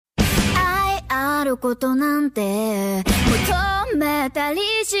あることなんて求めたり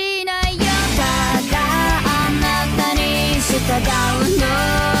しないよただあなたに従うの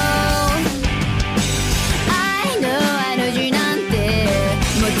愛のある字なんて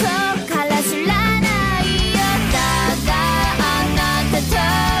元から知らないよただあなたと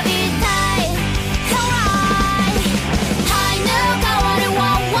いたい Alright 愛の代わりは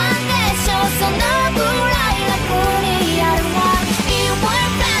ワンでしょそのぐらい楽にやるわ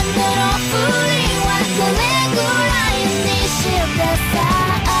これぐらいにしてさ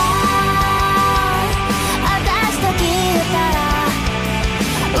私と聞いたら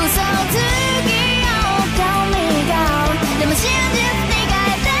嘘をつきようかみがでも真実に変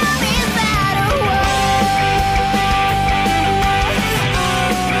えてみせるわ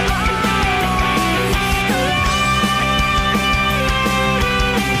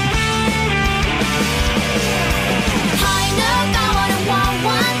愛の代わりはワ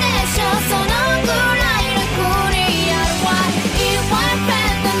ンでしょその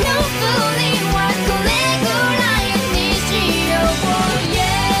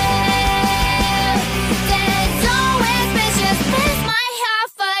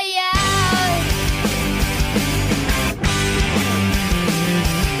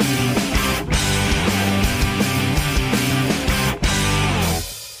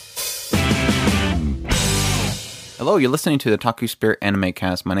Hello, you're listening to the Otaku Spirit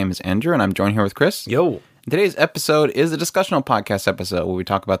Animecast. My name is Andrew, and I'm joined here with Chris. Yo. Today's episode is a discussional podcast episode where we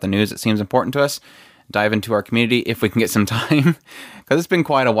talk about the news that seems important to us, dive into our community if we can get some time, because it's been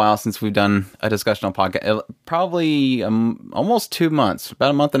quite a while since we've done a discussional podcast. Probably almost 2 months, about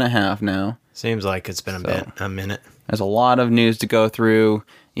a month and a half now. Seems like it's been a minute. There's a lot of news to go through.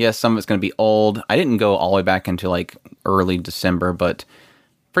 Yes, some of it's going to be old. I didn't go all the way back into like early December, but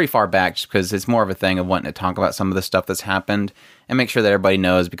pretty far back just because it's more of a thing of wanting to talk about some of the stuff that's happened and make sure that everybody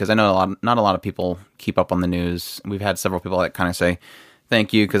knows, because I know not a lot of people keep up on the news. We've had several people that kind of say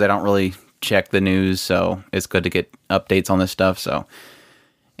thank you because I don't really check the news, so it's good to get updates on this stuff. So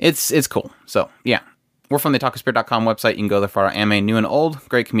it's cool. So yeah, we're from the otakuspirit.com website. You can go there for our anime, new and old.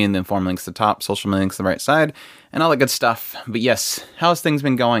 Great community inform links at the top, social media links to the right side, and all that good stuff. But yes, how's things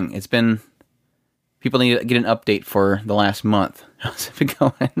been going? It's been... People need to get an update for the last month. How's it been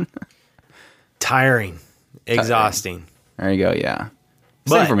going? Tiring. Exhausting. There you go, yeah.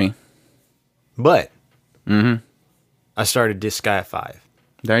 Same for me. But I started Disgaea 5.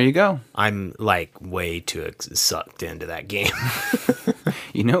 There you go. I'm like way too sucked into that game.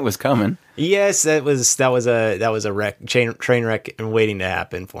 You knew it was coming. Yes, that was a wreck, train wreck and waiting to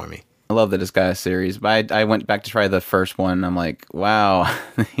happen for me. I love the Disgaea series, but I went back to try the first one, and I'm like, wow,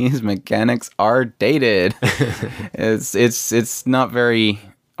 these mechanics are dated. It's not very,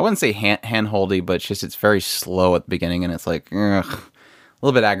 I wouldn't say hand-holdy, but it's very slow at the beginning, and it's like, ugh, a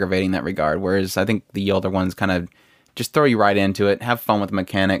little bit aggravating in that regard, whereas I think the older ones kind of just throw you right into it, have fun with the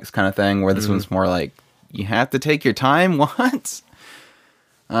mechanics kind of thing, where this one's more like, you have to take your time? What?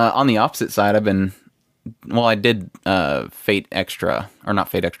 On the opposite side, I did Fate Extra, or not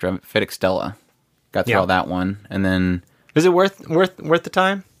Fate Extra, Fate Extella. Got through all that one, and then... Is it worth the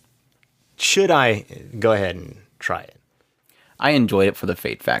time? Should I go ahead and try it? I enjoyed it for the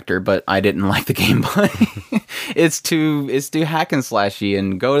Fate factor, but I didn't like the gameplay. It's too hack and slashy,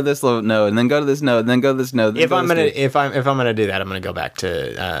 and go to this node, and then go to this node, and then go to this node. If I'm gonna do that, I'm gonna go back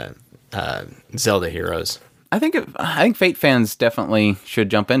to Zelda Heroes. I think Fate fans definitely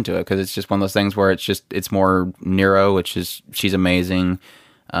should jump into it, because it's just one of those things where it's more Nero, she's amazing.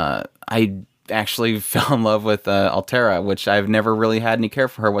 I actually fell in love with Altera, which I've never really had any care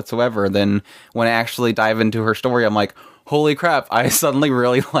for her whatsoever. Then when I actually dive into her story, I'm like, holy crap, I suddenly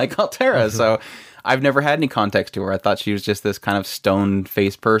really like Altera. So I've never had any context to her. I thought she was just this kind of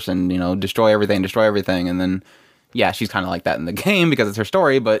stone-faced person, destroy everything. And then, yeah, she's kind of like that in the game because it's her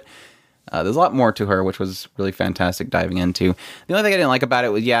story, but... there's a lot more to her, which was really fantastic diving into. The only thing I didn't like about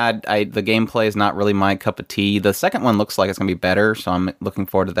it was, the gameplay is not really my cup of tea. The second one looks like it's going to be better, so I'm looking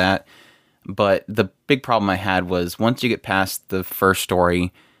forward to that. But the big problem I had was once you get past the first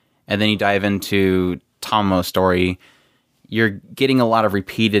story, and then you dive into Tomo's story, you're getting a lot of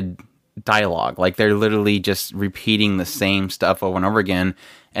repeated dialogue. Like, they're literally just repeating the same stuff over and over again.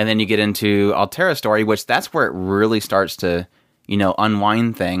 And then you get into Altera's story, which that's where it really starts to,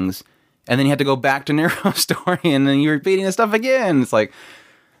 unwind things. And then you have to go back to Nero's story, and then you're repeating the stuff again. It's like,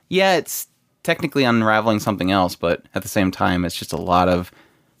 yeah, it's technically unraveling something else, but at the same time, it's just a lot of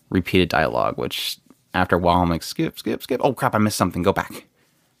repeated dialogue, which after a while, I'm like, skip. Oh, crap, I missed something. Go back.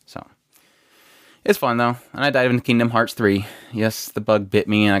 So, it's fun, though. And I dived into Kingdom Hearts 3. Yes, the bug bit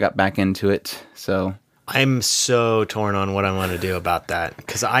me, and I got back into it. So, I'm so torn on what I want to do about that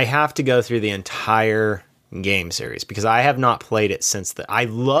because I have to go through the entire game series because I have not played it since I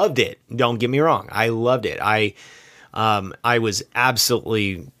loved it. Don't get me wrong. I loved it. I was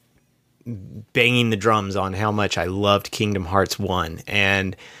absolutely banging the drums on how much I loved Kingdom Hearts 1,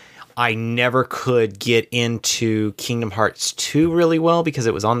 and I never could get into Kingdom Hearts 2 really well because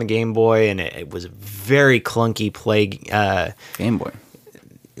it was on the Game Boy and it was very clunky play. Game Boy.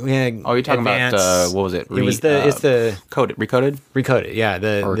 Yeah, oh, you're talking about what was it? It was it's the recoded. Recoded, yeah.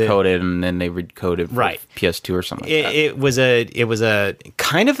 The coded and then they recoded for right. PS2 or something. It was a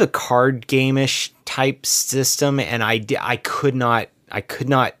kind of a card game-ish type system, and I could not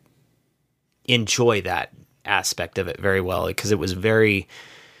enjoy that aspect of it very well because it was very.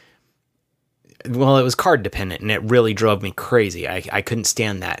 Well, it was card dependent, and it really drove me crazy. I couldn't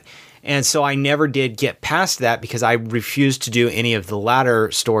stand that. And so I never did get past that because I refused to do any of the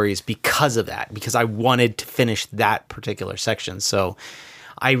latter stories because of that, because I wanted to finish that particular section. So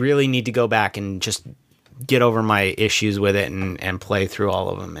I really need to go back and just get over my issues with it and play through all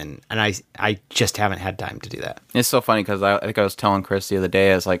of them. And I just haven't had time to do that. It's so funny because I think I was telling Chris the other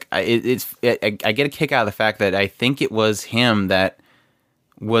day, I was like, I get a kick out of the fact that I think it was him that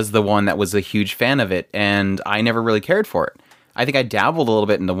was the one that was a huge fan of it, and I never really cared for it. I think I dabbled a little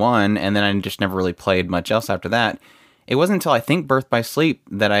bit into one, and then I just never really played much else after that. It wasn't until I think Birth by Sleep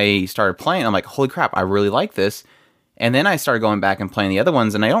that I started playing. I'm like, holy crap, I really like this. And then I started going back and playing the other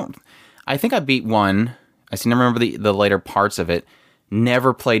ones, and I think I beat one. I seem to remember the later parts of it.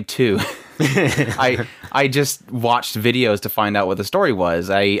 Never played two. I just watched videos to find out what the story was.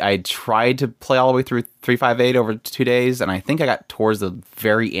 I tried to play all the way through 358 over 2 days, and I think I got towards the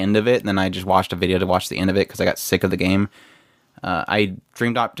very end of it, and then I just watched a video to watch the end of it because I got sick of the game. I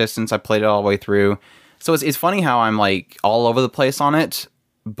Dream Drop Distance, I played it all the way through. So it's funny how I'm like all over the place on it,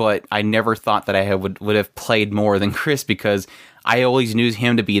 but I never thought that I would have played more than Chris because I always knew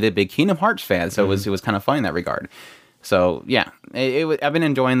him to be the big Kingdom Hearts fan. So it was kind of fun in that regard. So yeah, I've been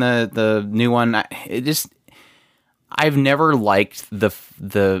enjoying the new one. I've never liked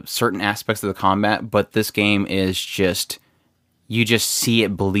the certain aspects of the combat, but this game is just. You just see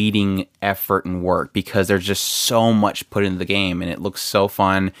it bleeding effort and work because there's just so much put into the game, and it looks so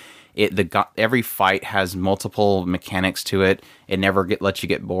fun. Every fight has multiple mechanics to it. It never lets you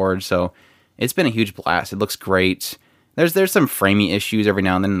get bored, so it's been a huge blast. It looks great. There's some framey issues every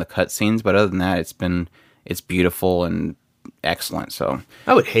now and then in the cutscenes, but other than that, it's beautiful and excellent. So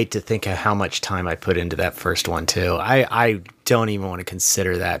I would hate to think of how much time I put into that first one too. I don't even want to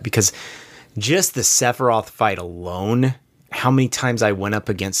consider that because just the Sephiroth fight alone. How many times I went up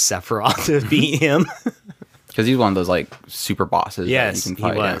against Sephiroth to beat him. Because he's one of those like super bosses. Yes, that you can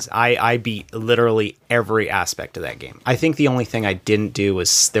fight, he was. Yeah. I beat literally every aspect of that game. I think the only thing I didn't do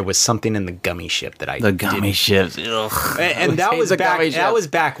was there was something in the gummy ship that I the gummy didn't. Ships. Ugh. And that was back. That was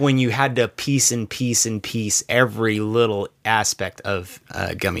back when you had to piece every little aspect of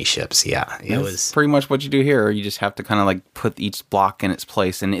gummy ships. Yeah, it was pretty much what you do here. You just have to kind of like put each block in its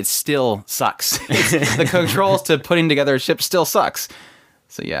place, and it still sucks. The controls to putting together a ship still sucks.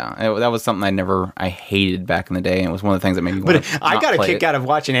 So yeah, that was something I hated back in the day, and it was one of the things that made me. But I got a kick out of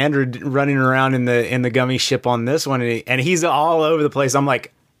watching Andrew running around in the gummy ship on this one, and he's all over the place. I'm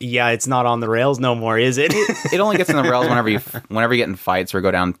like, yeah, it's not on the rails no more, is it? It only gets on the rails whenever you get in fights or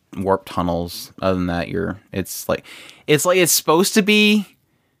go down warp tunnels. Other than that, it's supposed to be.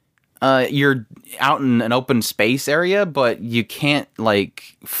 You're out in an open space area, but you can't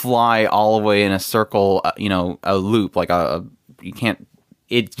like fly all the way in a circle. A loop like you can't.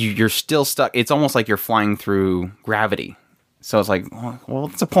 You're still stuck. It's almost like you're flying through gravity. So it's like, well,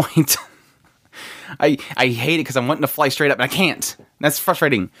 what's the point? I hate it because I'm wanting to fly straight up and I can't. That's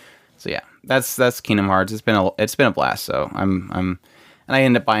frustrating. So yeah, that's Kingdom Hearts. It's been a blast. So and I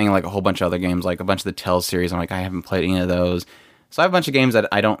end up buying like a whole bunch of other games, like a bunch of the Tales series. I'm like, I haven't played any of those. So I have a bunch of games that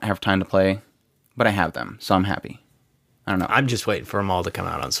I don't have time to play, but I have them, so I'm happy. I don't know. I'm just waiting for them all to come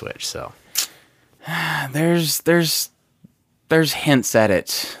out on Switch. So there's hints at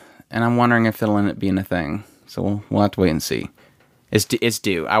it, and I'm wondering if it'll end up being a thing. So we'll have to wait and see. It's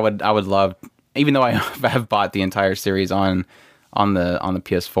due. I would love, even though I have bought the entire series on the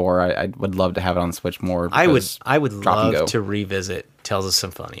PS4, I would love to have it on the Switch more. I would love to revisit Tales of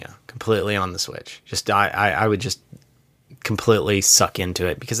Symphonia completely on the Switch. I would just completely suck into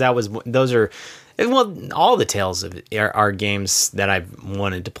it because those are all the Tales of are games that I've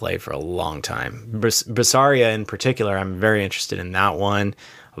wanted to play for a long time. Berseria in particular, I'm very interested in that one.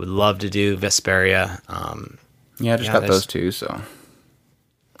 I would love to do Vesperia. I just got those two, so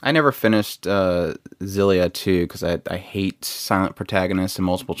I never finished Xillia 2 because I hate silent protagonists and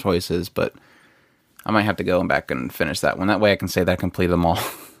multiple choices, but I might have to go back and finish that one. That way I can say that I completed them all.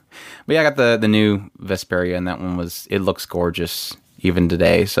 But yeah, I got the new Vesperia, and that one it looks gorgeous even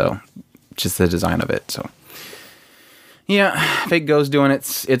today. So just the design of it. So yeah, Fate Go's doing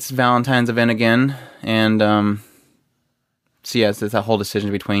its Valentine's event again, and so yeah, it's that whole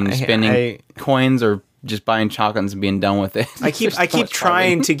decision between spending coins or just buying chocolates and being done with it. I keep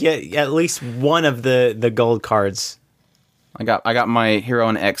trying to get at least one of the gold cards. I got my Hero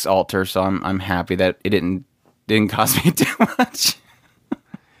and X altar, so I'm happy that it didn't cost me too much.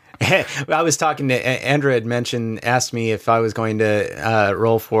 I was talking to Andrew asked me if I was going to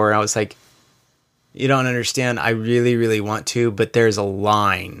roll for. I was like, you don't understand. I really, really want to, but there's a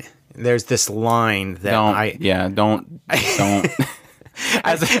line. There's this line that don't.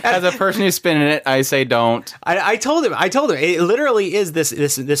 As a person who's spinning it, I say don't. I told him it literally is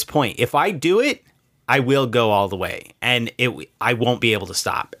this point. If I do it, I will go all the way, and I won't be able to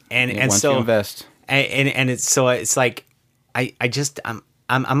stop. And once so you invest, and it's like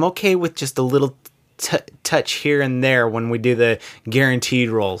I'm okay with just a little touch here and there when we do the guaranteed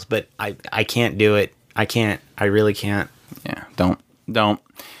rolls, but I can't do it. I can't. I really can't. Yeah, don't.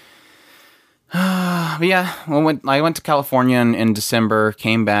 But yeah, I went to California in December,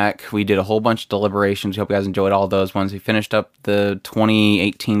 came back. We did a whole bunch of deliberations. We hope you guys enjoyed all those ones. We finished up the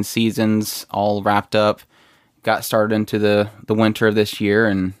 2018 seasons, all wrapped up, got started into the winter of this year,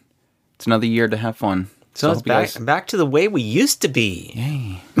 and it's another year to have fun. So it's back to the way we used to be.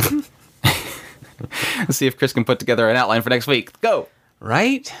 Yay. Let's see if Chris can put together an outline for next week. Go!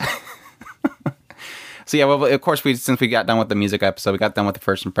 Right? So yeah, well, of course, since we got done with the music episode, we got done with the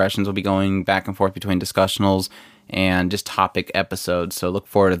first impressions. We'll be going back and forth between discussionals and just topic episodes. So look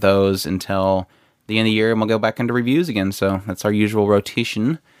forward to those until the end of the year, and we'll go back into reviews again. So that's our usual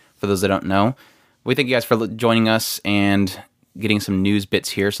rotation for those that don't know. We thank you guys for joining us and getting some news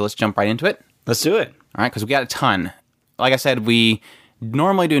bits here. So let's jump right into it. Let's do it. All right, because we got a ton. Like I said, we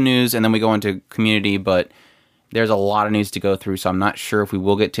normally do news and then we go into community, but there's a lot of news to go through, so I'm not sure if we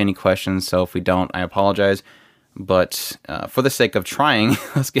will get to any questions. So if we don't, I apologize. But for the sake of trying,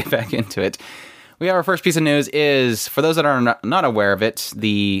 let's get back into it. We have our first piece of news is, for those that are not aware of it,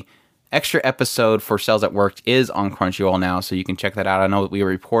 the extra episode for Cells at Work is on Crunchyroll now, so you can check that out. I know that we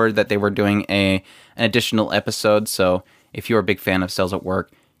reported that they were doing an additional episode, so if you're a big fan of Cells at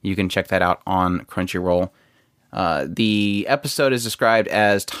Work, you can check that out on Crunchyroll. The episode is described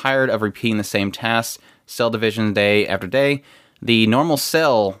as tired of repeating the same tasks, cell division day after day. The normal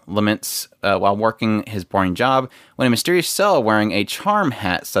cell laments while working his boring job. When a mysterious cell wearing a charm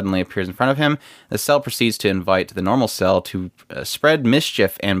hat suddenly appears in front of him, the cell proceeds to invite the normal cell to spread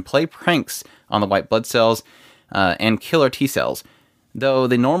mischief and play pranks on the white blood cells and killer T cells. Though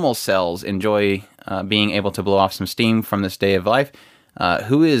the normal cells enjoy being able to blow off some steam from this day of life,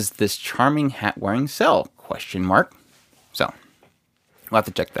 who is this charming hat-wearing cell? ? So, we'll have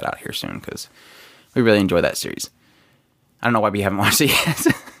to check that out here soon, because we really enjoy that series. I don't know why we haven't watched it yet.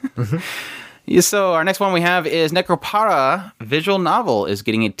 Mm-hmm. Yeah, so our next one we have is Nekopara visual novel is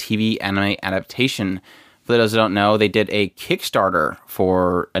getting a TV anime adaptation. For those who don't know, they did a Kickstarter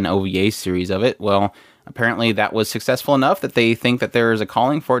for an OVA series of it. Well, apparently that was successful enough that they think that there is a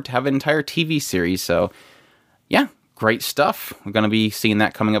calling for it to have an entire TV series. So, yeah, great stuff. We're going to be seeing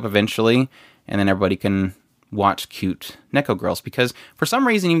that coming up eventually, and then everybody can watch cute Neko girls. Because for some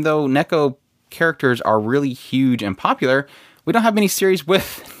reason, even though Neko characters are really huge and popular, we don't have many series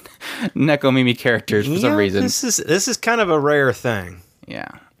with Neko Mimi characters for some reason. This is kind of a rare thing. Yeah,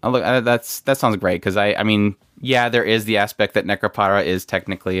 that sounds great, because I mean, yeah, there is the aspect that Nekopara is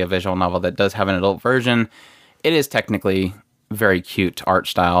technically a visual novel that does have an adult version. It is technically very cute art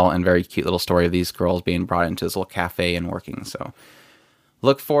style and very cute little story of these girls being brought into this little cafe and working. So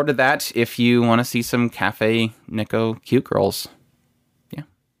look forward to that if you want to see some cafe Neko cute girls. Yeah.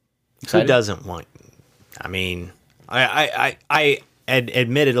 Excited? Who doesn't want? I mean, I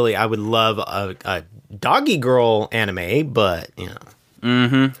admittedly, I would love a doggy girl anime, but you know.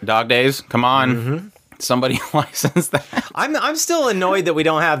 Mm-hmm. Dog Days. Come on. Mm-hmm. Somebody license that. I'm still annoyed that we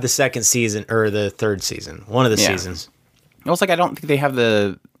don't have the second season or the third season. One of the seasons. It was like, I don't think they have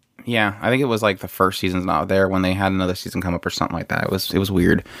the. Yeah, I think it was like the first season's not there when they had another season come up or something like that. It was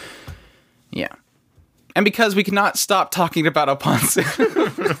weird. Yeah. And because we cannot stop talking about Opantsu,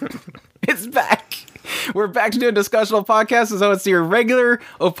 it's back. We're back to do a discussional podcast, so it's your regular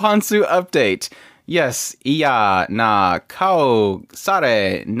Opantsu update. Yes, iya na kao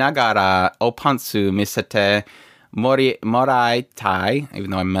sare nagara Opantsu misete moraitai,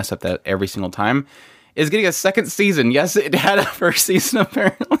 even though I mess up that every single time, is getting a second season. Yes, it had a first season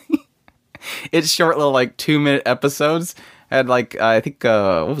apparently. It's short little 2-minute episodes. had like, I think,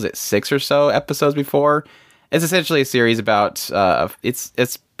 what was it, 6 or so episodes before. It's essentially a series about,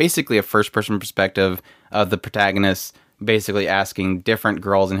 it's basically a first-person perspective of the protagonist basically asking different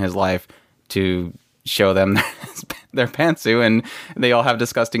girls in his life to show them their pantsu, and they all have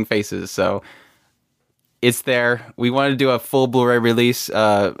disgusting faces, so it's there. We wanted to do a full Blu-ray release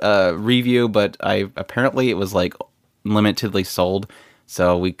review, but apparently it was like limitedly sold,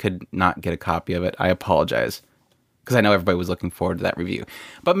 so we could not get a copy of it. I apologize, because I know everybody was looking forward to that review.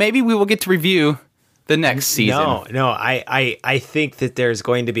 But maybe we will get to review the next season. No, I think that there's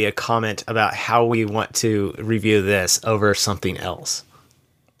going to be a comment about how we want to review this over something else.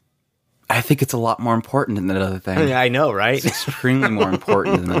 I think it's a lot more important than that other thing. I know, right? It's extremely more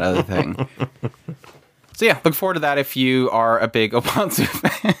important than that other thing. So yeah, look forward to that if you are a big Opantsu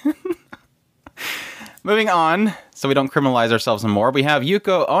fan. Moving on, so we don't criminalize ourselves more, we have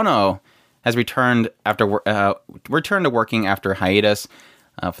Yuko Ono has returned to working after hiatus.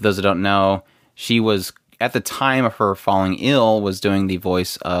 For those who don't know, she was, at the time of her falling ill, was doing the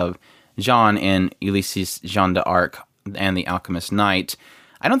voice of Jean in Ulysses Jeanne d'Arc and The Alchemist Knight.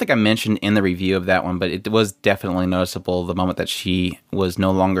 I don't think I mentioned in the review of that one, but it was definitely noticeable the moment that she was no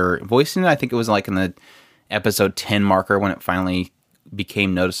longer voicing it. I think it was like in the episode 10 marker when it finally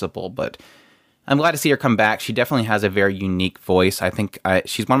became noticeable, but I'm glad to see her come back. She definitely has a very unique voice. I think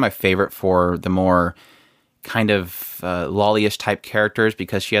she's one of my favorite for the more kind of lolly-ish type characters,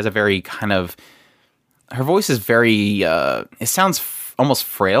 because she has a very kind of, her voice is very, it sounds almost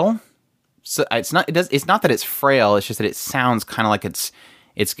frail. So it's not that it's frail, it's just that it sounds kind of like it's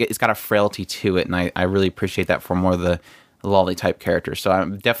got a frailty to it, and I really appreciate that for more of the lolly type characters. So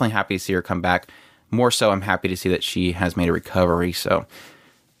I'm definitely happy to see her come back. More so, I'm happy to see that she has made a recovery, so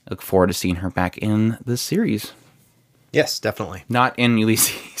I look forward to seeing her back in the series. Yes, definitely. Not in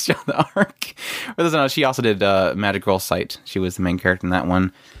Ulysses Jeanne d'Arc. For those who don't know, she also did Magic Girl Sight. She was the main character in that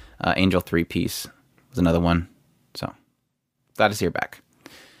one. Angel 3-Piece was another one. So, glad to see her back.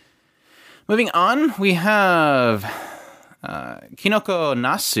 Moving on, we have Kinoko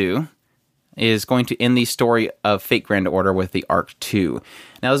Nasu is going to end the story of Fate Grand Order with the Arc 2.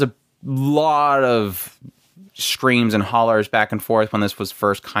 Now, there's a lot of screams and hollers back and forth when this was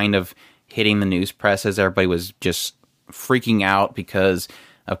first kind of hitting the news press, as everybody was just freaking out because,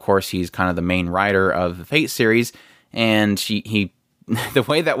 of course, he's kind of the main writer of the Fate series, and he the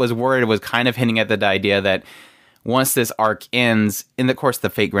way that was worded was kind of hinting at the idea that once this arc ends, and of course the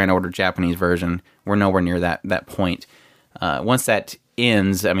Fate Grand Order Japanese version, we're nowhere near that point. Once that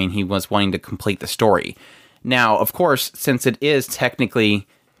ends, I mean, he was wanting to complete the story. Now, of course, since it is technically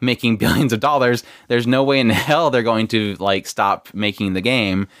making billions of dollars, there's no way in hell they're going to like stop making the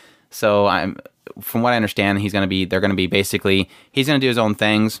game. So from what I understand, he's going to do his own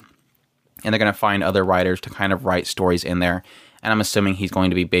things, and they're going to find other writers to kind of write stories in there. And I'm assuming he's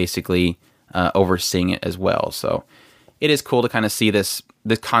going to be basically overseeing it as well. So it is cool to kind of see this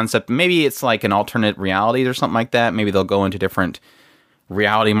concept. Maybe it's like an alternate reality or something like that. Maybe they'll go into different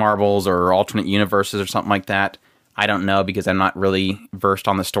reality marbles or alternate universes or something like that. I don't know, because I'm not really versed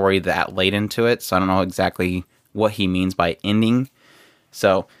on the story that late into it, so I don't know exactly what he means by ending.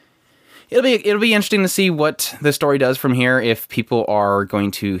 So it'll be interesting to see what the story does from here, if people are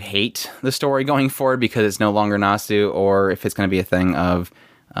going to hate the story going forward because it's no longer Nasu, or if it's going to be a thing of,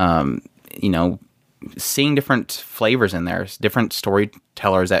 seeing different flavors in there, different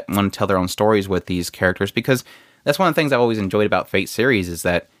storytellers that want to tell their own stories with these characters, because that's one of the things I've always enjoyed about Fate series, is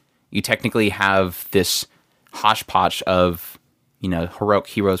that you technically have this hodgepodge of, heroic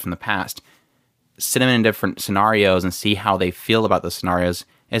heroes from the past. Sit them in different scenarios and see how they feel about the scenarios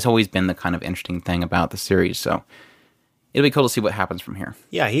has always been the kind of interesting thing about the series. So it'll be cool to see what happens from here.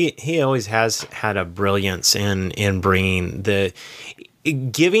 Yeah, he always has had a brilliance in bringing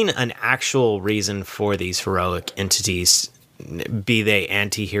giving an actual reason for these heroic entities, be they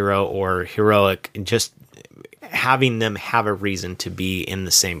anti-hero or heroic, just having them have a reason to be in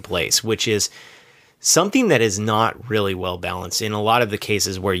the same place, which is something that is not really well balanced in a lot of the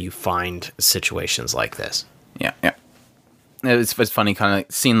cases where you find situations like this. Yeah. It's funny kind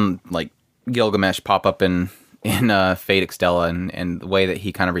of seeing like Gilgamesh pop up in Fate Extella and the way that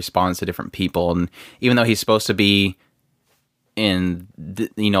he kind of responds to different people. And even though he's supposed to be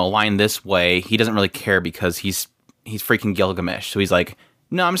aligned this way, he doesn't really care because he's freaking Gilgamesh. So he's like,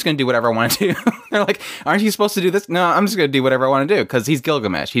 no, I'm just going to do whatever I want to do. They're like, aren't you supposed to do this? No, I'm just going to do whatever I want to do because he's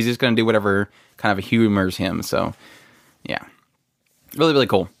Gilgamesh. He's just going to do whatever kind of humors him. So, yeah. Really, really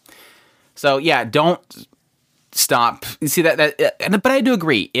cool. So, yeah, don't stop. You see that, but I do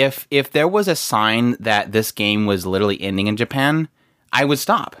agree. If there was a sign that this game was literally ending in Japan, I would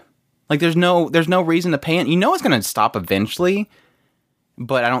stop. Like, there's no reason to pay it. You know it's going to stop eventually,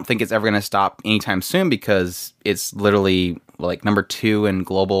 but I don't think it's ever going to stop anytime soon because it's literally like number 2 in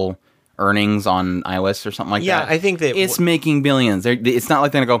global earnings on iOS or something like that. Yeah, I think that it's making billions. It's not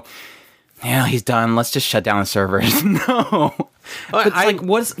like they're going to go, yeah, he's done. Let's just shut down the servers. No. But it's like,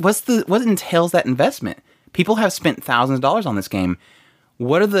 what entails that investment? People have spent thousands of dollars on this game.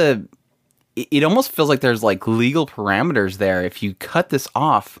 What are the... It almost feels like there's like legal parameters there. If you cut this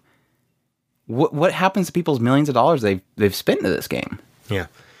off, what happens to people's millions of dollars they've spent into this game? Yeah.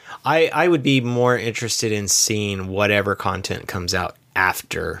 I would be more interested in seeing whatever content comes out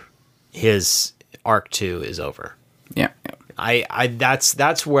after his Arc 2 is over. Yeah.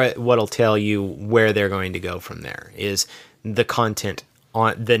 That's what'll tell you where they're going to go from there is the content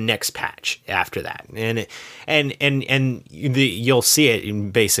on the next patch after that. You'll see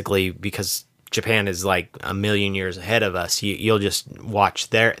it basically because Japan is like a million years ahead of us. You'll just watch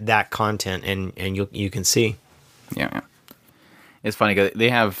that content and you can see. Yeah. It's funny because they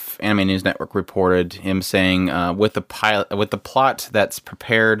have Anime News Network reported him saying, with the plot that's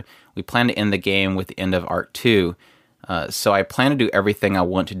prepared, we plan to end the game with the end of Arc 2. So I plan to do everything I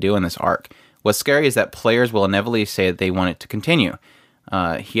want to do in this arc. What's scary is that players will inevitably say that they want it to continue.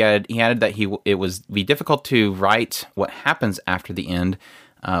 He added that it was be difficult to write what happens after the end,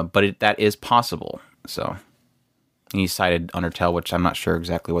 but that is possible. So he cited Undertale, which I'm not sure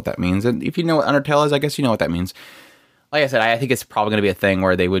exactly what that means. And if you know what Undertale is, I guess you know what that means. Like I said, I think it's probably going to be a thing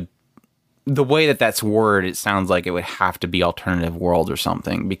where they would... The way that that's worded, it sounds like it would have to be alternative worlds or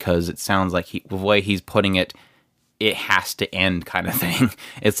something, because it sounds like the way he's putting it, it has to end kind of thing.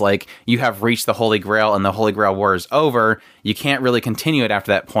 It's like you have reached the Holy Grail and the Holy Grail War is over. You can't really continue it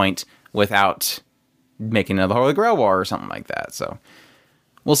after that point without making another Holy Grail War or something like that. So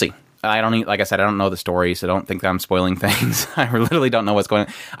we'll see. Like I said, I don't know the story, so don't think that I'm spoiling things. I literally don't know what's going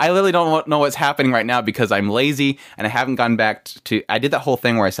on. I literally don't know what's happening right now because I'm lazy and I haven't gone back to... I did that whole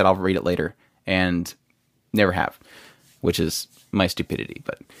thing where I said I'll read it later and never have, which is my stupidity.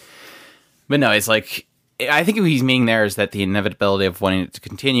 But no, it's like... I think what he's meaning there is that the inevitability of wanting it to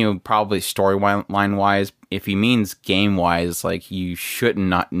continue, probably storyline wise. If he means game wise, like you should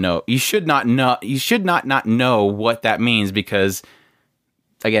not know what that means because,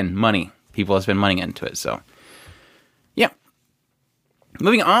 again, money. People have spent money into it. So, yeah.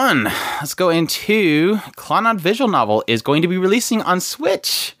 Moving on, let's go into Clannad visual novel is going to be releasing on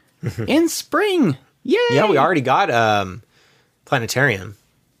Switch in spring. Yay! Yeah, we already got Planetarium.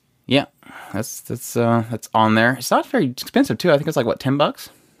 Yeah. That's on there. It's not very expensive too. I think it's like what, $10?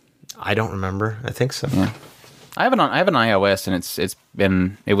 I don't remember. I think so. Yeah. I have an iOS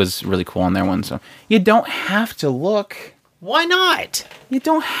and it was really cool on that one. So you don't have to look. Why not? You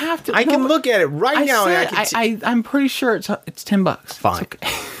don't have to. I can look at it right now. I'm pretty sure it's $10. Fine, okay.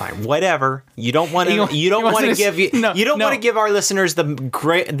 Fine, whatever. You don't want to. You don't want to give. You don't want to give our listeners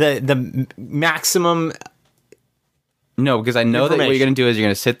the maximum. No, because I know that what you're going to do is you're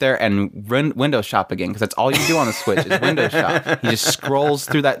going to sit there and run Windows Shop again, because that's all you do on the Switch is Windows Shop. He just scrolls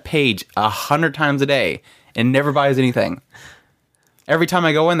through that page 100 times a day and never buys anything. Every time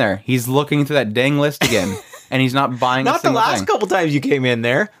I go in there, he's looking through that dang list again, and he's not buying a single thing. Not the last couple times you came in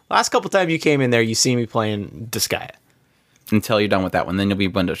there. Last couple times you came in there, you see me playing Disgaea. Until you're done with that one, then you'll be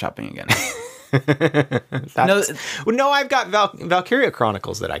window shopping again. No, I've got Valkyria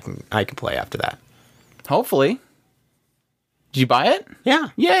Chronicles that I can play after that. Hopefully. Did you buy it? Yeah.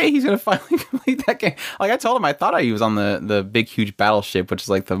 Yay, he's going to finally complete that game. Like I told him, I thought he was on the big, huge battleship, which is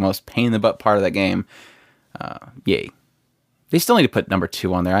like the most pain-in-the-butt part of that game. Yay. They still need to put number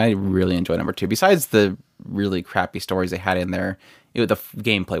 2 on there. I really enjoy number 2. Besides the really crappy stories they had in there, the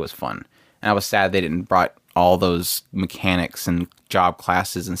gameplay was fun. And I was sad they didn't brought all those mechanics and job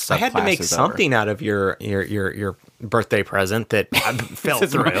classes and subclasses. I had to make something out of your birthday present that fell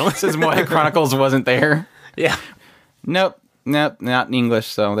through. Since Moe Chronicles wasn't there. Yeah. Nope, not in English,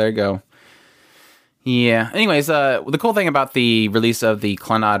 so there you go. Yeah. Anyways, the cool thing about the release of the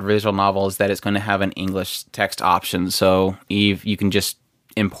Clannad visual novel is that it's going to have an English text option, so you can just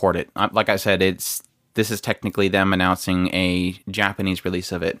import it. Like I said, this is technically them announcing a Japanese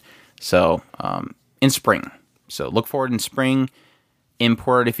release of it. So in spring. So look forward in spring.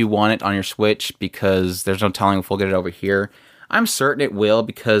 Import it if you want it on your Switch, because there's no telling if we'll get it over here. I'm certain it will,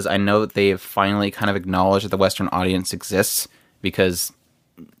 because I know that they have finally kind of acknowledged that the Western audience exists, because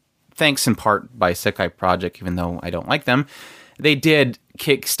thanks in part by Sekai Project, even though I don't like them, they did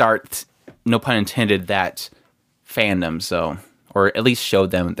kickstart, no pun intended, that fandom, so, or at least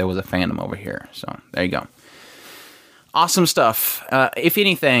showed them that there was a fandom over here. So there you go. Awesome stuff. If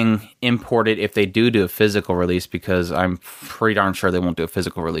anything, import it if they do a physical release, because I'm pretty darn sure they won't do a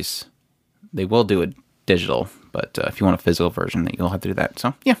physical release They will do it digital, but if you want a physical version, you'll have to do that.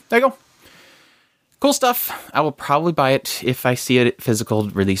 So yeah, there you go. Cool stuff. I will probably buy it if I see a physical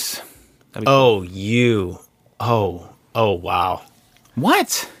release. Oh, wow.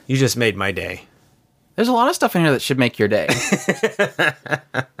 What? You just made my day. There's a lot of stuff in here that should make your day.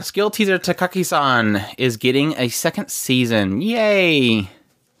 Skilled Teaser Takagi-san is getting a second season. Yay!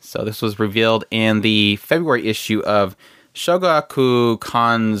 So this was revealed in the February issue of Shogaku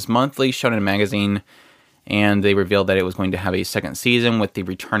Kan's monthly shonen magazine, and they revealed that it was going to have a second season with the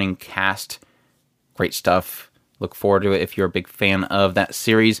returning cast. Great stuff. Look forward to it if you're a big fan of that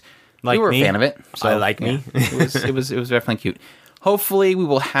series. Like we were me. A fan of it. So, I like me. It was definitely cute. Hopefully, we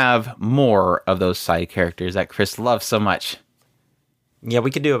will have more of those side characters that Chris loves so much. Yeah, we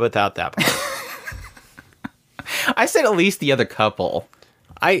could do it without that part. I said at least the other couple.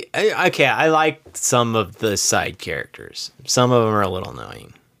 I like some of the side characters. Some of them are a little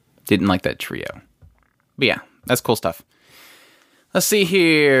annoying. Didn't like that trio. But yeah, that's cool stuff. Let's see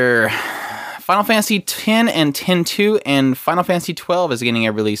here. Final Fantasy X and X-2 and Final Fantasy XII is getting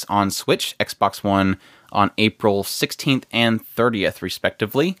a release on Switch, Xbox One on April 16th and 30th,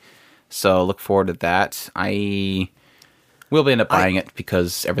 respectively. So look forward to that. I will end up buying it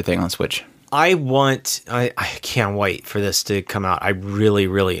because everything on Switch. I can't wait for this to come out. I really,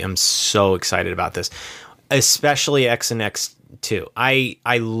 really am so excited about this, especially X and X2.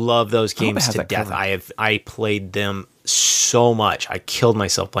 I love those games to death. Cover. I played them so much. I killed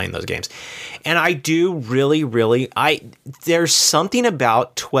myself playing those games. And I do really, there's something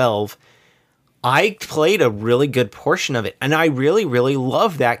about 12. I played a really good portion of it, and I really, really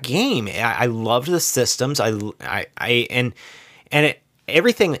loved that game. I loved the systems.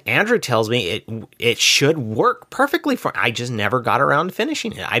 Everything Andrew tells me, it should work perfectly for. I just never got around to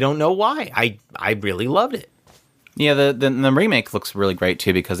finishing it. I don't know why. I really loved it. Yeah, the remake looks really great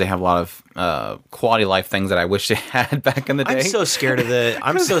too because they have a lot of quality of life things that I wish they had back in the day. I'm so scared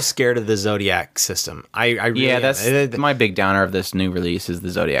of the Zodiac system. I really that's my big downer of this new release is the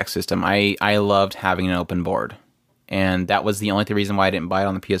Zodiac system. I loved having an open board, and that was the only reason why I didn't buy it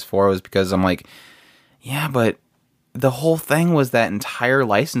on the PS4 was because I'm like, yeah, but the whole thing was that entire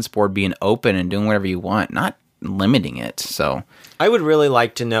license board being open and doing whatever you want, not limiting it. So I would really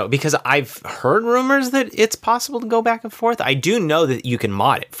like to know, because I've heard rumors that it's possible to go back and forth. I do know that you can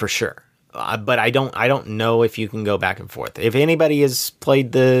mod it for sure, but I don't know if you can go back and forth. If anybody has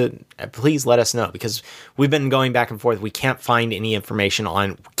played please let us know, because we've been going back and forth. We can't find any information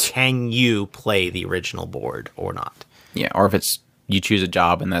on can you play the original board or not. Yeah, or if it's you choose a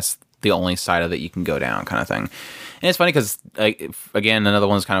job and that's the only side of it you can go down, kind of thing. And it's funny because again, another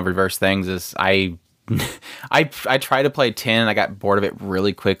one of those kind of reverse things is I tried to play 10 and I got bored of it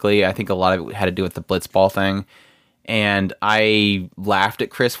really quickly. I think a lot of it had to do with the blitzball thing. And I laughed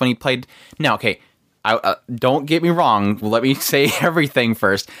at Chris when he played. Now, okay, don't get me wrong. Let me say everything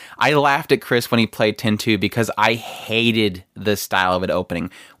first. I laughed at Chris when he played 10-2 because I hated the style of it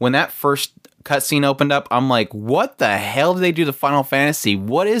opening. When that first cutscene opened up, I'm like, what the hell did they do to Final Fantasy?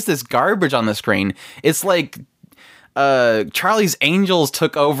 What is this garbage on the screen? It's like Charlie's Angels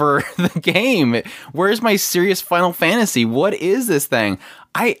took over the game. Where's my serious Final Fantasy? What is this thing?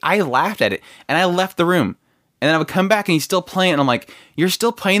 I laughed at it and I left the room. And then I would come back and he's still playing. And I'm like, you're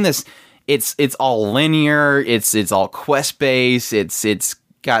still playing this. It's all linear. It's all quest based. It's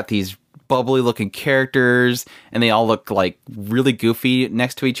got these bubbly looking characters and they all look like really goofy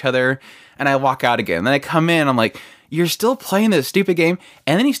next to each other. And I walk out again. And then I come in. I'm like, you're still playing this stupid game.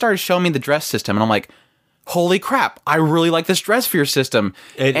 And then he started showing me the dress system. And I'm like, holy crap, I really like this dress sphere system.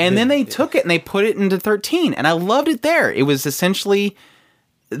 And then they took it and they put it into 13. And I loved it there. It was essentially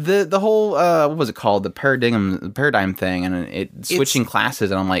the whole, what was it called? The paradigm thing. And it switching classes.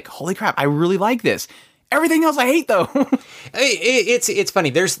 And I'm like, holy crap, I really like this. Everything else I hate, though. It's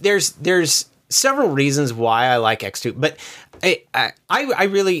funny. There's several reasons why I like X2. But I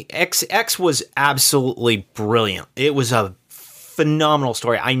really, X was absolutely brilliant. It was a phenomenal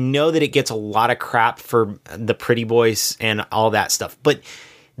story. I know that it gets a lot of crap for the pretty boys and all that stuff, but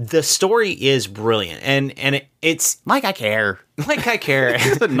the story is brilliant, and it's like I care.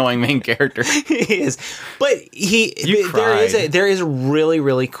 He's an annoying main character. He is, but there is a really,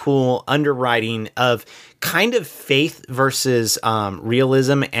 really cool underwriting of kind of faith versus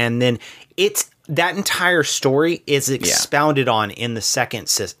realism, and then that entire story is expounded on in the second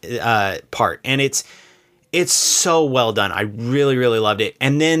part, and it's so well done. I really, really loved it.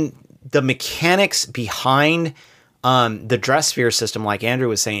 And then the mechanics behind the dress sphere system, like Andrew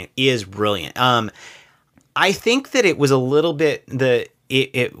was saying, is brilliant. I think that it was a little bit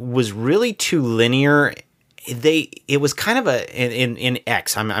it was really too linear, it was kind of in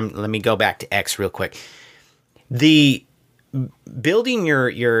X. Let me go back to X real quick. The building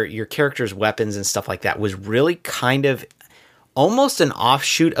your character's weapons and stuff like that was really kind of almost an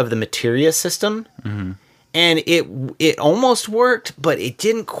offshoot of the materia system. Mm-hmm. And it almost worked, but it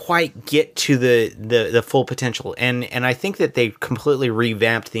didn't quite get to the full potential. And I think that they completely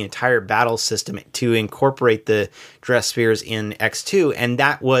revamped the entire battle system to incorporate the dress spheres in X2, and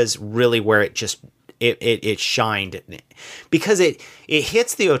that was really where it just it shined, because it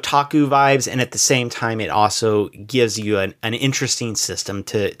hits the otaku vibes, and at the same time it also gives you an interesting system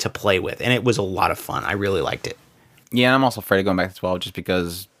to play with, and it was a lot of fun. I really liked it. Yeah, and I'm also afraid of going back to 12 just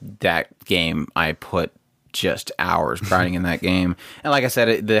because that game I put just hours grinding in that game. And like I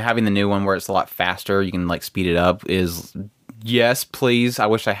said, having the new one where it's a lot faster, you can like speed it up, is yes, please. I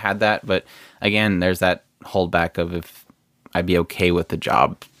wish I had that, but again, there's that holdback of if I'd be okay with the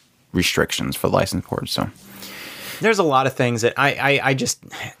job restrictions for the license board. So there's a lot of things that I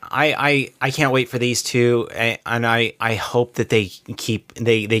can't wait for these two, and I hope that they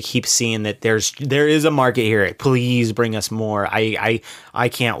keep seeing that there is a market here. Please bring us more. I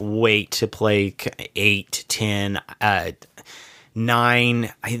can't wait to play 8, 10,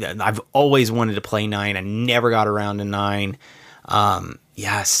 9. I've always wanted to play 9. I never got around to 9.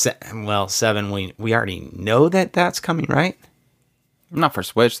 Yeah, 7. We already know that that's coming, right? Not for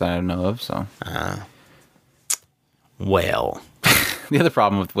Switch that I know of. So. Well, the other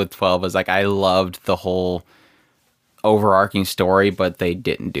problem with 12 is like I loved the whole overarching story, but they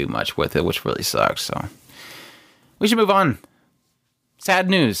didn't do much with it, which really sucks. So we should move on. Sad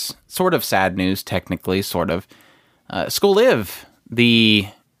news, sort of sad news, technically, sort of. School Live, the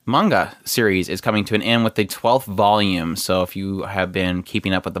manga series, is coming to an end with the 12th volume. So if you have been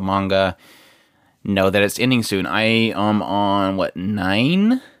keeping up with the manga, know that it's ending soon. I am on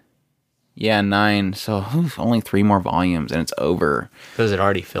 9? Yeah, 9. So only 3 more volumes and it's over. Does it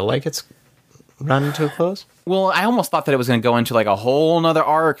already feel like it's running to a close? Well, I almost thought that it was going to go into like a whole nother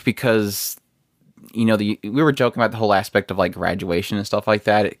arc because, you know, we were joking about the whole aspect of like graduation and stuff like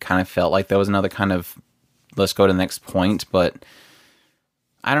that. It kind of felt like there was another kind of let's go to the next point, but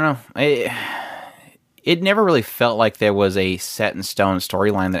I don't know. It never really felt like there was a set in stone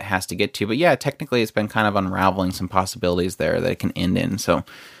storyline that it has to get to. But yeah, technically it's been kind of unraveling some possibilities there that it can end in. So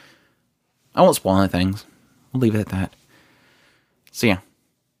I won't spoil any things. We'll leave it at that. So yeah,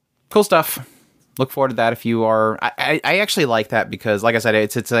 cool stuff. Look forward to that if you are... I actually like that because, like I said,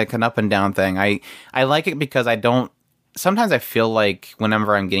 it's like an up and down thing. I like it because I don't... Sometimes I feel like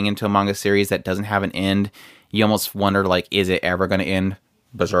whenever I'm getting into a manga series that doesn't have an end, you almost wonder, like, is it ever going to end?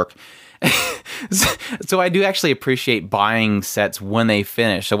 Berserk. So I do actually appreciate buying sets when they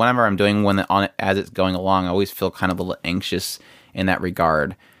finish. So whenever I'm doing one on it as it's going along, I always feel kind of a little anxious in that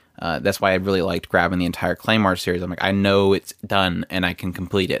regard. That's why I really liked grabbing the entire Claymore series. I'm like, I know it's done and I can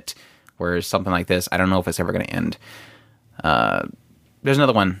complete it. Whereas something like this, I don't know if it's ever going to end. There's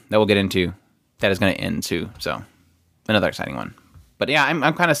another one that we'll get into that is going to end too. So another exciting one. But yeah,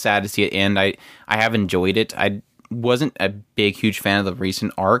 I'm kind of sad to see it end. I have enjoyed it. I wasn't a big, huge fan of the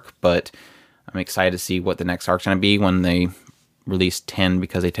recent arc, but I'm excited to see what the next arc's going to be when they release 10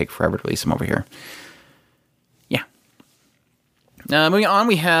 because they take forever to release them over here. Yeah. Moving on,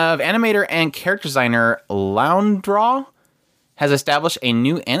 we have animator and character designer Loundraw has established a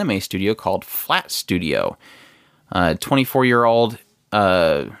new anime studio called Flat Studio. 24-year-old...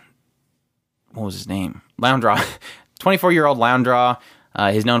 what was his name? Loundraw. 24-year-old Loundraw.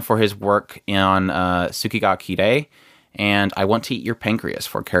 He's known for his work on Tsukiga Kirei and I Want to Eat Your Pancreas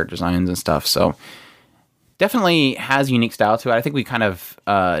for character designs and stuff. So definitely has a unique style to it. I think we kind of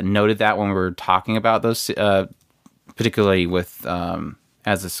noted that when we were talking about those, particularly with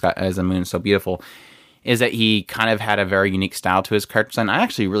As the Moon So Beautiful, is that he kind of had a very unique style to his character design. I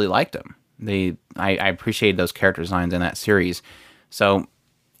actually really liked him. I appreciated those character designs in that series. So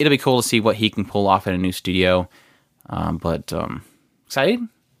it'll be cool to see what he can pull off in a new studio. But excited?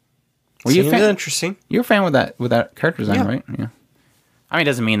 Were you a fan? Interesting. You're a fan with that character design, right? Yeah. I mean, it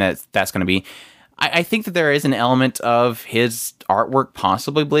doesn't mean that that's going to be. I think that there is an element of his artwork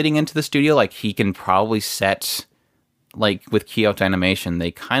possibly bleeding into the studio. Like he can probably set, like with Kyoto Animation,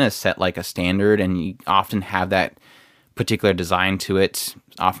 they kind of set like a standard, and you often have that particular design to it.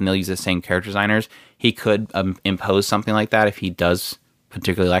 Often they'll use the same character designers. He could impose something like that if he does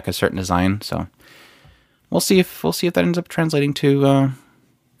particularly like a certain design. So we'll see if that ends up translating to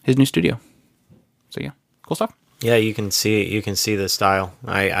his new studio. So yeah, cool stuff. Yeah, you can see it. You can see the style.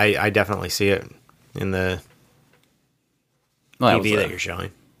 I definitely see it in the TV that you're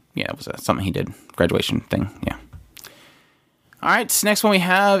showing. Yeah, it was something he did. Graduation thing. Yeah. All right, so next one we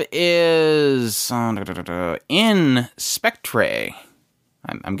have is in Spectre.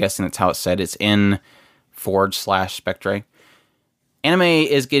 I'm guessing that's how it's said. It's in /Spectre. Anime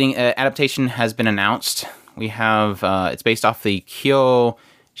is getting adaptation has been announced. We have it's based off the Kyo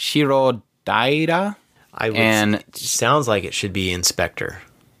Shiro Daira. It sounds like it should be Inspector.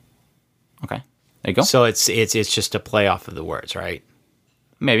 Okay, there you go. So it's just a play off of the words, right?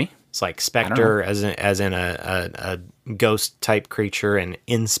 Maybe it's like Spectre as in a ghost type creature, and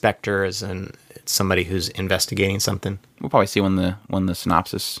Inspector as in somebody who's investigating something. We'll probably see when the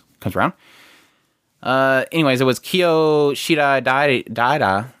synopsis comes around. Anyways, it was Kyo Shira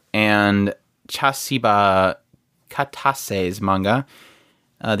Daira and Chasiba Katase's manga.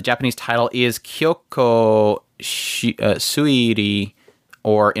 The Japanese title is Kyoko Suiri,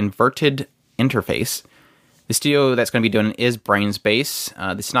 or Inverted Interface. The studio that's going to be doing it is Brains Base.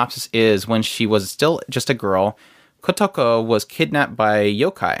 The synopsis is, when she was still just a girl, Kotoko was kidnapped by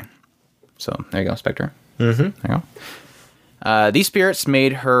yokai. So there you go, Spectre. Mm-hmm. There you go. These spirits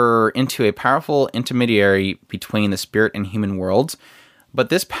made her into a powerful intermediary between the spirit and human worlds, but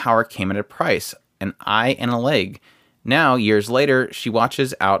this power came at a price, an eye and a leg. Now, years later, she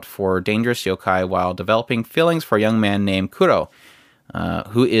watches out for dangerous yokai while developing feelings for a young man named Kuro,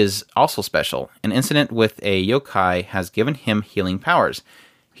 who is also special. An incident with a yokai has given him healing powers.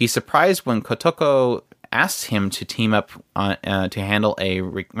 He's surprised when Kotoko asks him to team up to handle a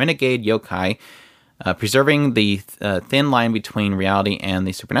renegade yokai, preserving the thin line between reality and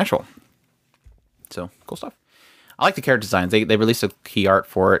the supernatural. So, cool stuff. I like the character designs. They released a key art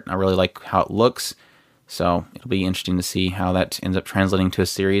for it. I really like how it looks. So, it'll be interesting to see how that ends up translating to a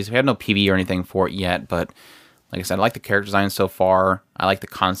series. We have no PV or anything for it yet, but like I said, I like the character design so far. I like the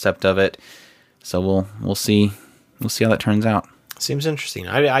concept of it. So, we'll see. We'll see how that turns out. Seems interesting.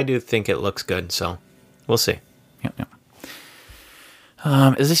 I do think it looks good, so we'll see. Yep.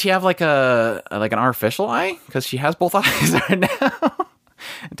 Does she have like an artificial eye? Because she has both eyes right now.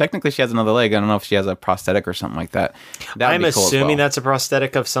 Technically, she has another leg. I don't know if she has a prosthetic or something like that. I'm assuming that's a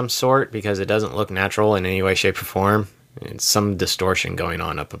prosthetic of some sort because it doesn't look natural in any way, shape, or form. It's some distortion going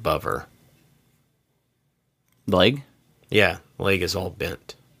on up above her. The leg? Yeah, leg is all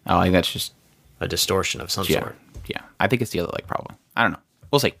bent. Oh, I think that's just a distortion of some sort. Yeah, I think it's the other leg probably. I don't know.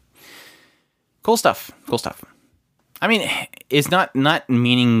 We'll see. Cool stuff. I mean, it's not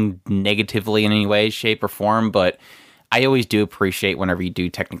meaning negatively in any way, shape, or form, but I always do appreciate whenever you do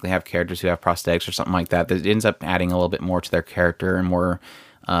technically have characters who have prosthetics or something like that. That ends up adding a little bit more to their character and more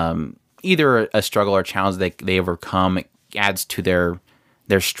either a struggle or a challenge they overcome. It adds to their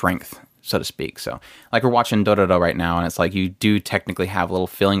strength, so to speak. So, like we're watching Dororo right now, and it's like you do technically have a little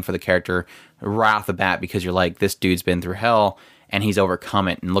feeling for the character right off the bat because you're like, this dude's been through hell and he's overcome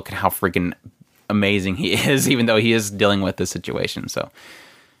it, and look at how freaking amazing he is, even though he is dealing with this situation. So,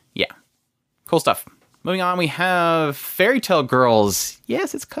 yeah, cool stuff. Moving on, we have Fairy Tail Girls.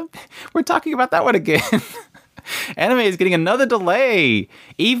 Yes, we're talking about that one again. Anime is getting another delay.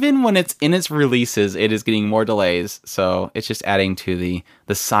 Even when it's in its releases, it is getting more delays. So it's just adding to the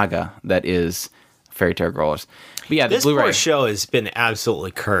saga that is Fairy Tail Girls. But yeah, this Blu-ray poor show has been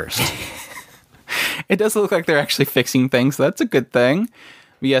absolutely cursed. It does look like they're actually fixing things, so that's a good thing.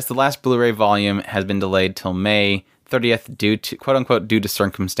 But yes, the last Blu-ray volume has been delayed till May 30th due to, quote-unquote, due to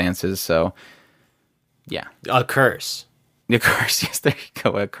circumstances. So, yeah. A curse. A curse, yes, there you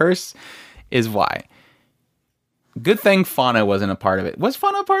go. A curse is why. Good thing Fauna wasn't a part of it. Was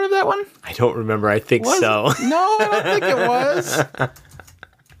Fauna a part of that one? I don't remember. I think so. No, I don't think it was.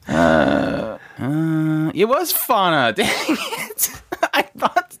 It was Fauna. Dang it.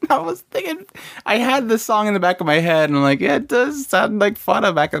 I was thinking, I had this song in the back of my head, and I'm like, yeah, it does sound like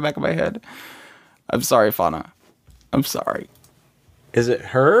Fauna back in the back of my head. I'm sorry, Fauna. I'm sorry. Is it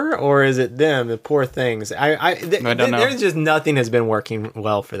her or is it them? The poor things. I don't know. There's just nothing has been working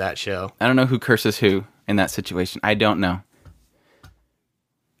well for that show. I don't know who curses who in that situation. I don't know.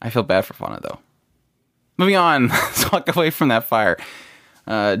 I feel bad for Fauna though. Moving on, let's walk away from that fire.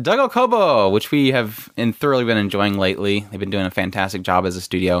 Dogo Kobo, which we have thoroughly been enjoying lately. They've been doing a fantastic job as a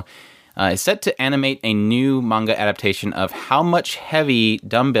studio. Is set to animate a new manga adaptation of How Much Heavy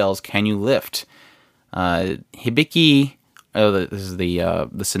Dumbbells Can You Lift? Hibiki. Oh, this is the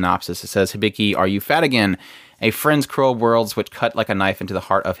synopsis. It says, Hibiki, are you fat again? A friend's cruel worlds which cut like a knife into the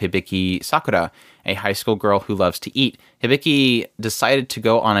heart of Hibiki Sakura, a high school girl who loves to eat. Hibiki decided to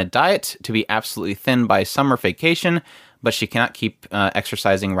go on a diet to be absolutely thin by summer vacation, but she cannot keep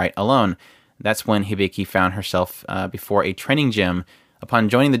exercising right alone. That's when Hibiki found herself before a training gym. Upon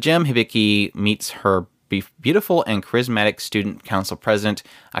joining the gym, Hibiki meets her beautiful and charismatic student council president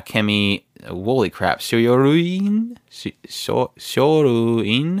Akemi, holy crap, Shoruin,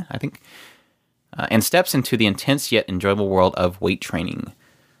 I think, and steps into the intense yet enjoyable world of weight training.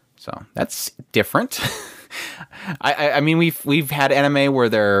 So that's different. I mean, we've had anime where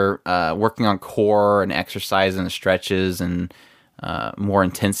they're working on core and exercise and stretches and more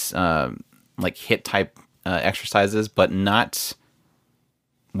intense like hit type exercises, but not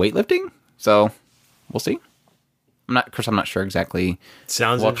weightlifting. So we'll see. I'm not sure exactly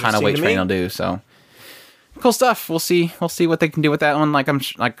what kind of weight training they'll do. So cool stuff. We'll see what they can do with that one. Like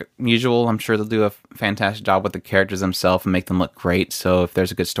usual, I'm sure they'll do a fantastic job with the characters themselves and make them look great. So if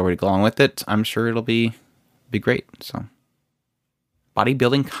there's a good story to go along with it, I'm sure it'll be great. So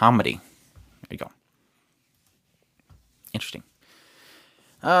bodybuilding comedy. There you go. Interesting.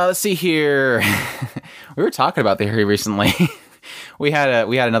 Let's see here. We were talking about theory recently. we had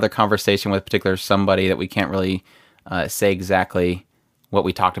another conversation with a particular somebody that we can't really say exactly what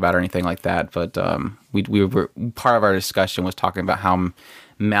we talked about or anything like that. But we were, part of our discussion was talking about how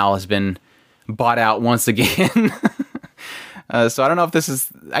Mal has been bought out once again. So I don't know if this is.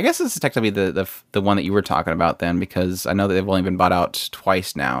 I guess this is technically the one that you were talking about then, because I know that they've only been bought out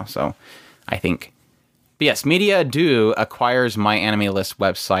twice now. So I think. But yes, Media Do acquires My Anime List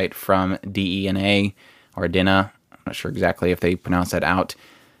website from DENA or DINA. I'm not sure exactly if they pronounce that out.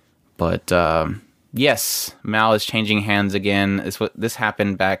 But yes, Mal is changing hands again. This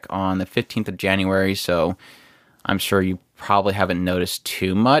happened back on the 15th of January, so I'm sure you probably haven't noticed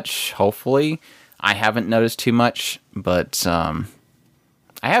too much, hopefully. I haven't noticed too much, but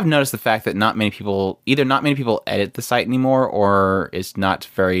I have noticed the fact that not many people edit the site anymore, or it's not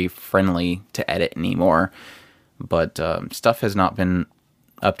very friendly to edit anymore. But stuff has not been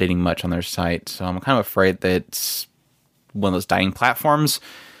updating much on their site, so I'm kind of afraid that it's one of those dying platforms.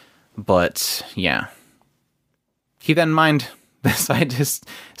 But yeah, keep that in mind. The site is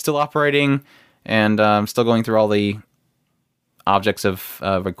still operating, and still going through all the objects of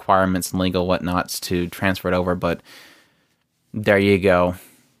requirements and legal whatnots to transfer it over. But there you go.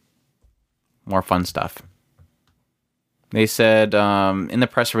 More fun stuff. They said in the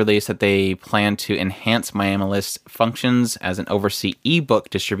press release that they plan to enhance My Anime List functions as an overseas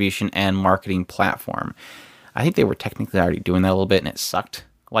ebook distribution and marketing platform. I think they were technically already doing that a little bit, and it sucked.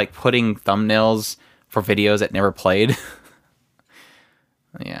 Like putting thumbnails for videos that never played.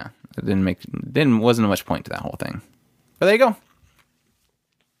 Yeah, it wasn't much point to that whole thing. But there you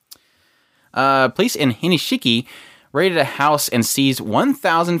go. Police in Hinishiki raided a house and seized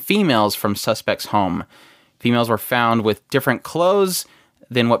 1,000 females from suspects' home. Females were found with different clothes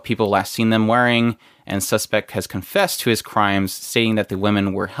than what people last seen them wearing, and suspect has confessed to his crimes, stating that the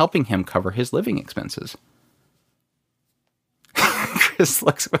women were helping him cover his living expenses. Chris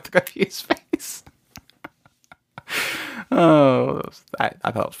looks with a confused face. Oh, I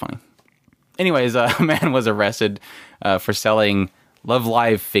thought it was funny. Anyways, a man was arrested for selling Love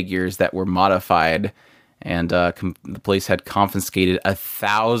Live figures that were modified. And the police had confiscated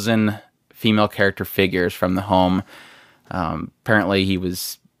 1,000 female character figures from the home. Apparently, he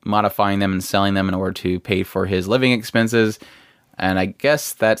was modifying them and selling them in order to pay for his living expenses. And I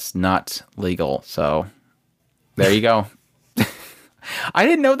guess that's not legal. So there you go. I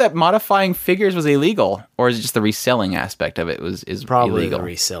didn't know that modifying figures was illegal, or is it just the reselling aspect of it is probably illegal? The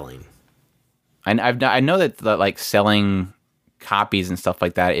reselling. I know that like selling copies and stuff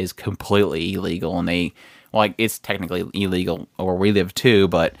like that is completely illegal, and it's technically illegal where we live too,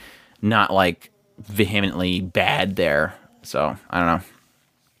 but not like vehemently bad there. So I don't know.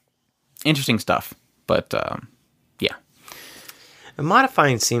 Interesting stuff, but yeah.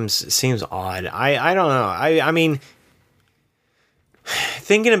 Modifying seems odd. I don't know. I mean,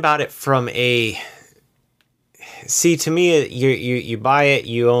 thinking about it from to me, you buy it,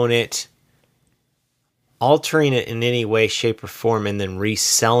 you own it. Altering it in any way, shape, or form, and then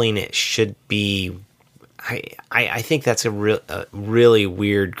reselling it should be. I think that's a really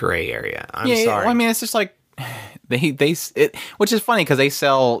weird gray area. I'm sorry. Well, I mean, it's just like which is funny because they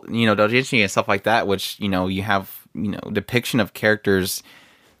sell doujinshi and stuff like that, which you have depiction of characters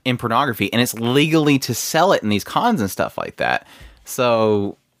in pornography, and it's legally to sell it in these cons and stuff like that.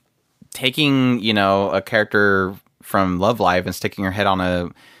 So taking a character from Love Live and sticking her head on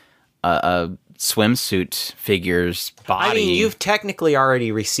a swimsuit figure's body. I mean, you've technically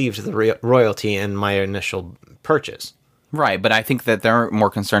already received the royalty in my initial purchase. Right, but I think that they're more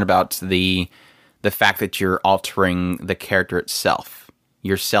concerned about the fact that you're altering the character itself.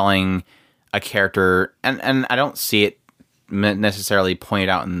 You're selling a character, and I don't see it necessarily pointed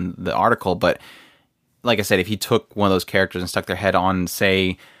out in the article, but like I said, if you took one of those characters and stuck their head on,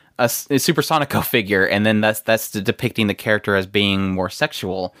 say, a Supersonico figure, and then that's depicting the character as being more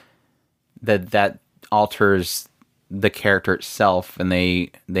sexual, that alters the character itself, and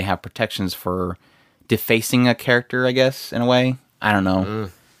they have protections for defacing a character, I guess, in a way. I don't know.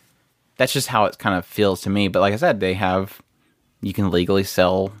 That's just how it kind of feels to me. But like I said, you can legally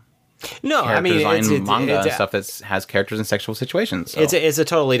sell it's manga stuff that has characters in sexual situations. So. It's a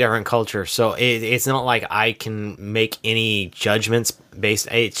totally different culture, so it's not like I can make any judgments based.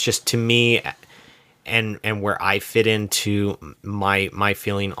 It's just to me, and where I fit into my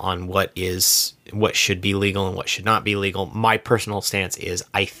feeling on what should be legal and what should not be legal. My personal stance is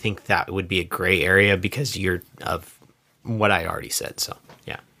I think that would be a gray area because you're of what I already said. So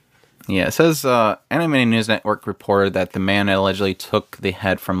yeah. Yeah, it says Anime News Network reported that the man allegedly took the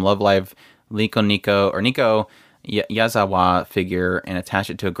head from Love Live Nico Yazawa figure and attached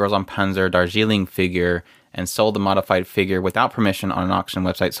it to a Girls on Panzer Darjeeling figure and sold the modified figure without permission on an auction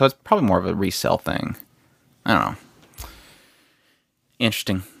website. So it's probably more of a resale thing. I don't know.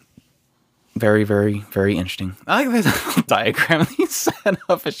 Interesting. Very, very, very interesting. I like this little diagram he set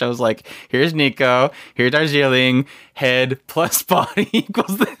up. It shows like, here's Nico, here's Darjeeling, head plus body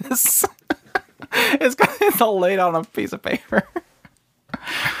equals this. It's all laid out on a piece of paper.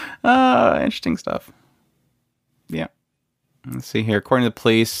 Interesting stuff. Yeah. Let's see here. According to the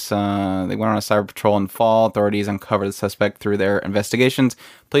police, they went on a cyber patrol in fall. Authorities uncovered the suspect through their investigations.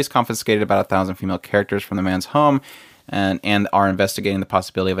 Police confiscated about 1,000 female characters from the man's home and are investigating the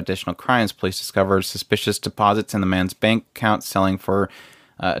possibility of additional crimes. Police discovered suspicious deposits in the man's bank account selling for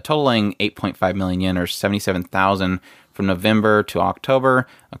totaling 8.5 million yen or 77,000 from November to October.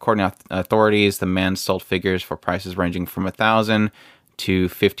 According to authorities, the man sold figures for prices ranging from 1,000 to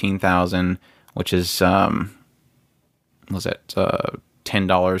 15,000, which is $10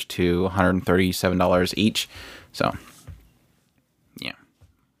 to $137 each. So, yeah,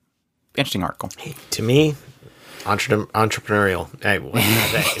 interesting article. Hey, to me, entrepreneurial. Hey, what did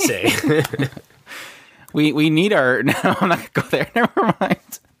I say? we need our. No, I'm not gonna go there. Never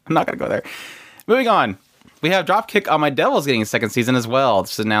mind. I'm not gonna go there. Moving on. We have Dropkick on My Devil's getting a second season as well.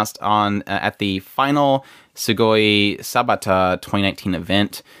 This was announced on at the final Sugoi Sabata 2019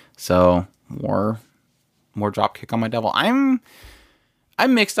 event. So more Dropkick on My Devil. I'm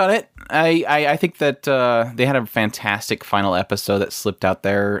mixed on it. I think that they had a fantastic final episode that slipped out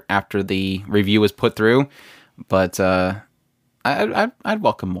there after the review was put through, but I'd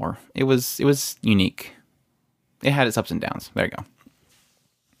welcome more. It was unique. It had its ups and downs. There you go.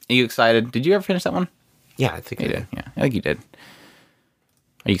 Are you excited? Did you ever finish that one? Yeah, I think you did. Yeah, I think you did.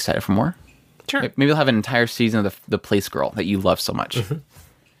 Are you excited for more? Sure. Maybe we'll have an entire season of the Police Girl that you love so much. Mm-hmm.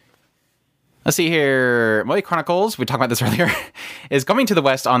 Let's see here. Moe Chronicles, we talked about this earlier, is coming to the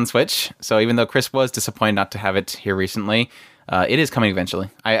West on Switch. So even though Chris was disappointed not to have it here recently, it is coming eventually.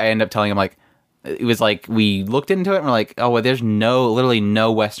 I ended up telling him, like, it was like we looked into it and we're like, oh, well, there's literally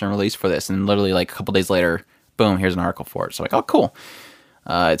no Western release for this. And literally like a couple days later, boom, here's an article for it. So like, oh, cool.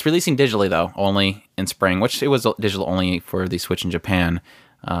 It's releasing digitally, though, only in spring, which it was digital only for the Switch in Japan.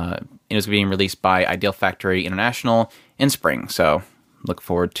 It was being released by Ideal Factory International in spring. So look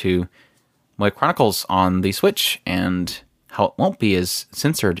forward to Moe Chronicles on the Switch and how it won't be as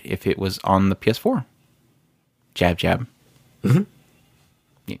censored if it was on the PS4. Jab, jab. Mm-hmm.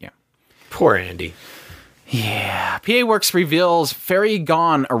 Yeah. Poor Andy. Yeah. PA Works reveals Fairy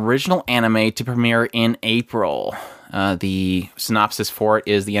Gone original anime to premiere in April. The synopsis for it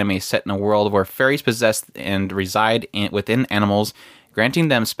is the anime is set in a world where fairies possess and reside within animals, granting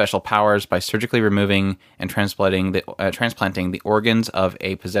them special powers by surgically removing and transplanting the organs of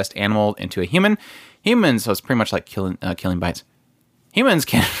a possessed animal into a human. Humans, so it's pretty much like killing bites. Humans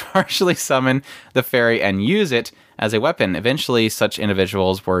can partially summon the fairy and use it as a weapon. Eventually, such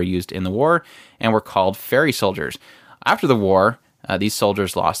individuals were used in the war and were called fairy soldiers. After the war, these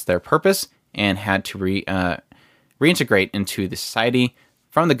soldiers lost their purpose and had to reintegrate into the society,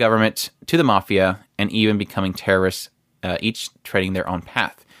 from the government to the mafia, and even becoming terrorists, each treading their own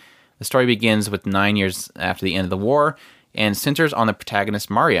path. The story begins with 9 years after the end of the war and centers on the protagonist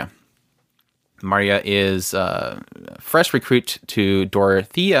Maria. Maria is a fresh recruit to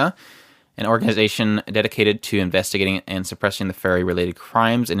Dorothea, an organization dedicated to investigating and suppressing the fairy-related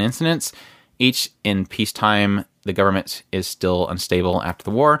crimes and incidents. Each in peacetime, the government is still unstable after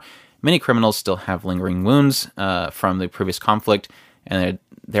the war. Many criminals still have lingering wounds from the previous conflict, and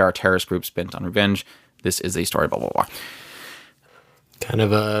there are terrorist groups bent on revenge. This is a story, blah, blah, blah. Kind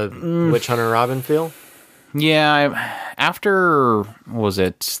of a Witch Hunter Robin feel? Yeah, after,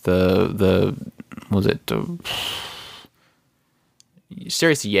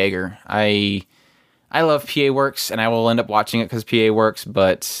 Sirius Jaeger. I love PA Works, and I will end up watching it because PA Works,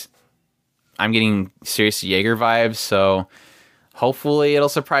 but I'm getting Serious Jaeger vibes, so hopefully it'll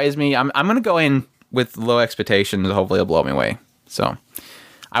surprise me. I'm going to go in with low expectations. Hopefully it'll blow me away. So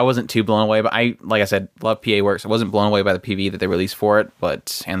I wasn't too blown away, but like I said, love PA Works. I wasn't blown away by the PV that they released for it,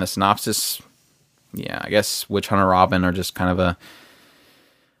 and the synopsis, yeah, I guess Witch Hunter Robin are just kind of a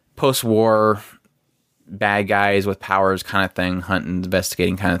post-war bad guys with powers kind of thing, hunting,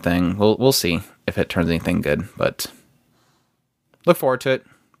 investigating kind of thing. We'll see if it turns anything good, but look forward to it.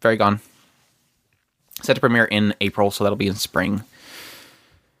 Very Gone. Set to premiere in April, so that'll be in spring.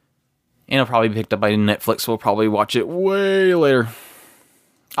 And it'll probably be picked up by Netflix, so we'll probably watch it way later.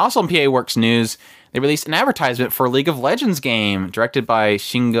 Also in PA Works news, they released an advertisement for a League of Legends game directed by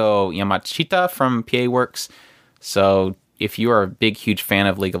Shingo Yamashita from PA Works. So if you are a big, huge fan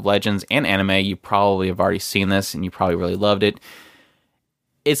of League of Legends and anime, you probably have already seen this and you probably really loved it.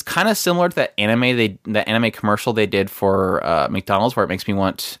 It's kind of similar to that anime commercial they did for McDonald's, where it makes me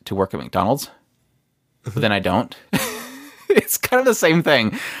want to work at McDonald's, but then I don't. It's kind of the same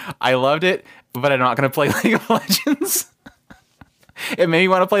thing. I loved it, but I'm not going to play League of Legends. It made me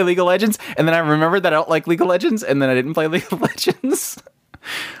want to play League of Legends, and then I remembered that I don't like League of Legends, and then I didn't play League of Legends.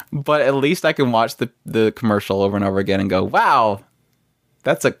 But at least I can watch the commercial over and over again and go, wow,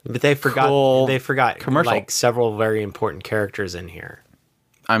 that's a But they forgot commercial. like several very important characters in here.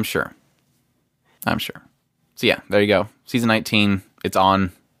 I'm sure. So yeah, there you go. Season 19, it's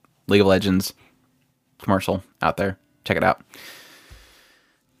on. League of Legends commercial out there. Check it out.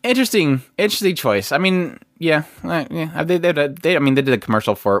 Interesting choice. I mean, yeah. They did a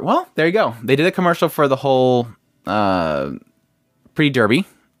commercial for. Well, there you go. They did a commercial for the whole pre-derby.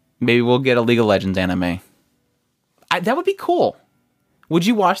 Maybe we'll get a League of Legends anime. That would be cool. Would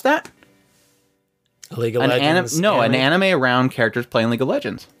you watch that? A League of Legends? An anime around characters playing League of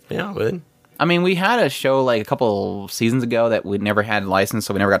Legends. Yeah, I would. I mean, we had a show like a couple seasons ago that we never had licensed,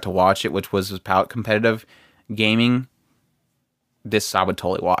 so we never got to watch it, which was about competitive gaming. This I would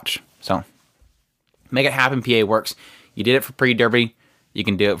totally watch. So, make it happen, PA Works. You did it for pre-derby. You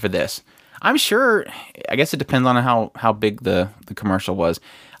can do it for this. I'm sure, I guess it depends on how big the commercial was.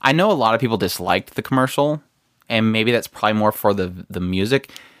 I know a lot of people disliked the commercial, and maybe that's probably more for the music.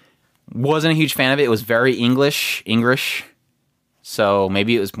 Wasn't a huge fan of it. It was very English. So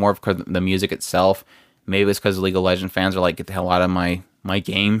maybe it was more because of the music itself. Maybe it was because the League of Legends fans are like, get the hell out of my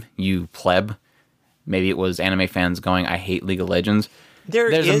game, you pleb. Maybe it was anime fans going, I hate League of Legends.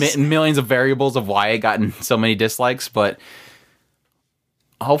 There's millions of variables of why it gotten so many dislikes, but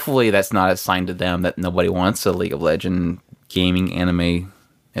hopefully that's not a sign to them that nobody wants a League of Legends gaming anime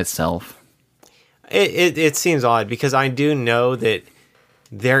itself. It seems odd because I do know that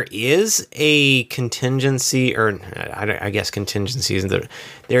there is a contingency, or I guess contingencies.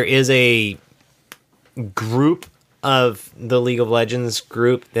 There is a group of the League of Legends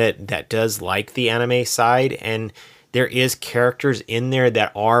group that does like the anime side, and there is characters in there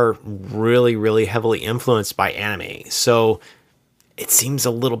that are really, really heavily influenced by anime. So it seems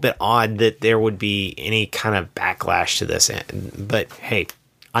a little bit odd that there would be any kind of backlash to this. But hey,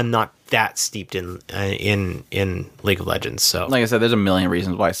 I'm not that steeped in League of Legends. So, like I said, there's a million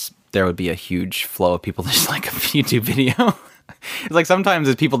reasons why there would be a huge flow of people just like a YouTube video. It's like sometimes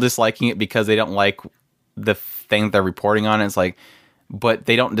it's people disliking it because they don't like the thing they're reporting on. It's like, but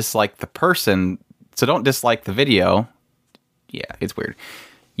they don't dislike the person, so don't dislike the video. Yeah, it's weird.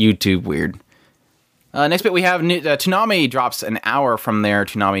 YouTube weird. Next bit we have Toonami drops an hour from their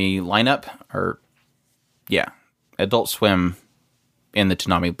Toonami lineup, or yeah, Adult Swim. In the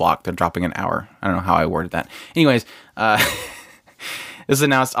Toonami block, they're dropping an hour. I don't know how I worded that. Anyways, this is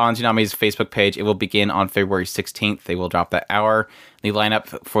announced on Toonami's Facebook page. It will begin on February 16th. They will drop that hour. The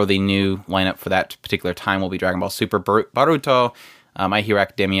lineup for the new lineup for that particular time will be Dragon Ball Super, Boruto, My Hero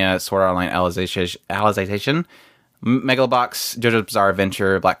Academia, Sword Art Online Alicization, Megalobox, JoJo's Bizarre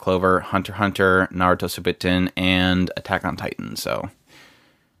Adventure, Black Clover, Hunter x Hunter, Naruto Shippuden, and Attack on Titan. So,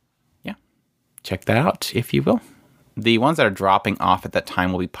 yeah, check that out if you will. The ones that are dropping off at that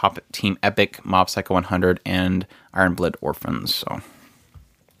time will be Puppet Team Epic, Mob Psycho 100, and Iron Blood Orphans. So,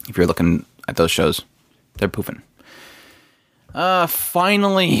 if you're looking at those shows, they're poofing.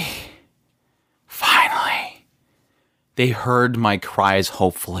 Finally, they heard my cries,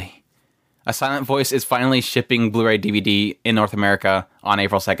 hopefully. A Silent Voice is finally shipping Blu-ray DVD in North America on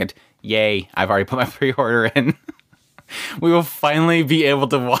April 2nd. Yay, I've already put my pre-order in. We will finally be able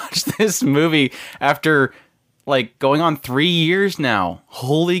to watch this movie after like going on 3 years now.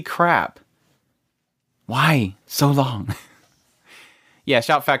 Holy crap. Why so long? Yeah,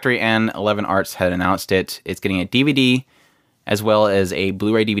 Shout Factory and 11 Arts had announced it. It's getting a DVD as well as a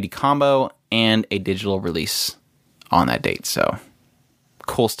Blu-ray DVD combo and a digital release on that date. So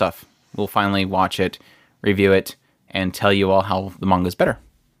cool stuff. we'll finally watch it, review it, and tell you all how the manga is better.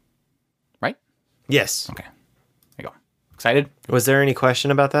 Right? Yes. Okay. There you go. Excited? Was there any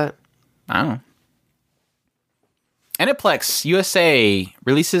question about that? I don't know. Aniplex USA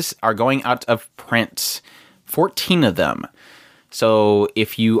releases are going out of print. 14 of them. So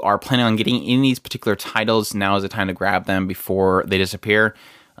if you are planning on getting any of these particular titles, now is the time to grab them before they disappear.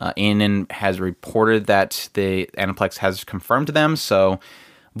 ANN has reported that the Aniplex has confirmed them. So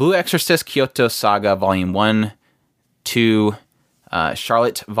Blue Exorcist Kyoto Saga Volume 1, 2,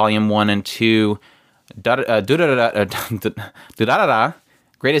 Charlotte Volume 1 and 2, Durarara,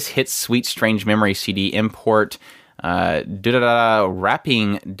 Greatest Hits Sweet Strange Memory CD import, Durarara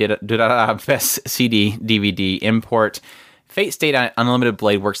Rapping Durarara Best CD DVD import, Fate State Unlimited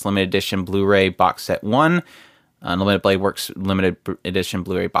Blade Works Limited Edition Blu-ray Box Set 1, Unlimited Blade Works Limited Edition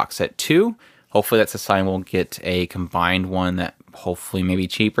Blu-ray Box Set 2. Hopefully that's a sign we'll get a combined one that hopefully may be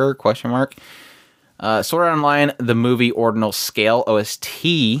cheaper, question mark. Sword Art Online, the movie Ordinal Scale OST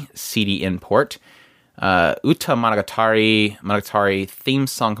CD import. Uta Monogatari theme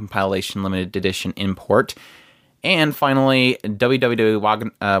song compilation limited edition import. And finally,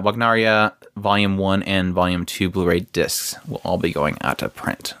 WWW Wagnaria Volume 1 and Volume 2 Blu-ray discs will all be going out of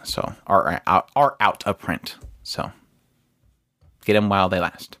print. So, are out of print. So, get them while they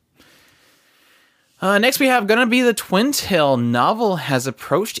last. Next we have gonna be the Twintail novel has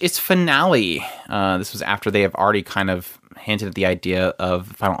approached its finale. This was after they have already kind of hinted at the idea of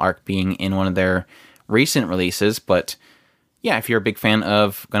the final arc being in one of their recent releases, but yeah, if you're a big fan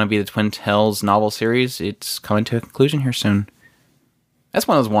of gonna be the Twintails novel series, it's coming to a conclusion here soon. That's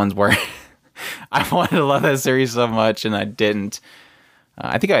one of those ones where I wanted to love that series so much and I didn't.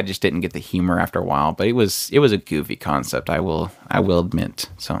 I think I just didn't get the humor after a while, but it was a goofy concept. I will admit.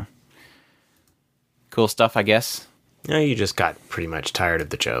 So cool stuff, I guess. No, you just got pretty much tired of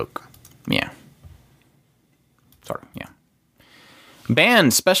the joke. Yeah. Sort of, yeah.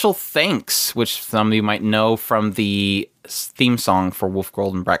 Band Special Thanks, which some of you might know from the theme song for Wolf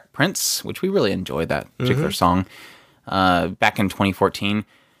Gold and Black Prince, which we really enjoyed that particular song back in 2014,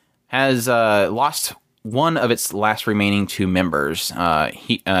 has lost one of its last remaining two members.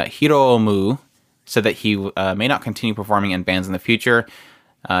 Hiromu said that he may not continue performing in bands in the future,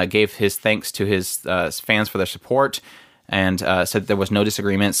 gave his thanks to his fans for their support, and said there was no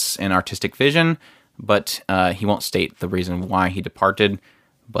disagreements in artistic vision, but he won't state the reason why he departed.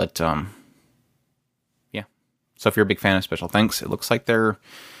 But yeah, so if you're a big fan of Special Thanks, it looks like they're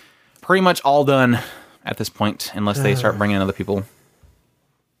pretty much all done at this point, unless they start bringing in other people.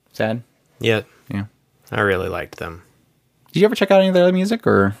 Sad? Yeah. Yeah. I really liked them. Did you ever check out any of their other music,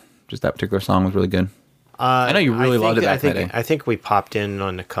 or just that particular song was really good? I know you really loved it back in the day. I think we popped in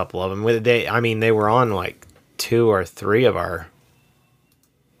on a couple of them. They were on like 2 or 3 of our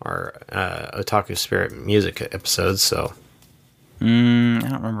Otaku Spirit music episodes. So I don't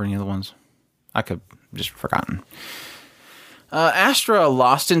remember any other ones. I could have just forgotten. Astra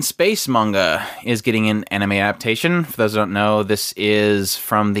Lost in Space manga is getting an anime adaptation. For those who don't know, this is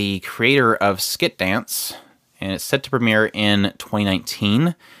from the creator of Skit Dance, and it's set to premiere in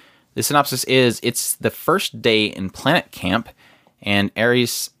 2019. The synopsis is, it's the first day in Planet Camp, and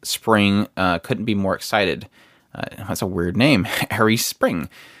Aries Spring couldn't be more excited. That's a weird name, Aries Spring.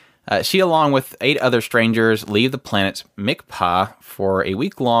 She, along with 8 other strangers, leave the planet Mikpa for a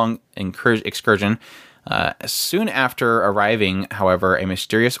week-long excursion. Soon after arriving, however, a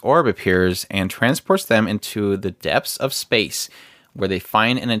mysterious orb appears and transports them into the depths of space, where they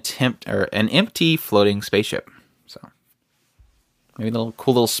find an empty floating spaceship. So maybe a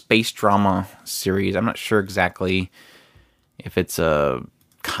cool little space drama series. I'm not sure exactly if it's a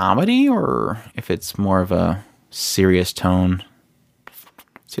comedy or if it's more of a serious tone.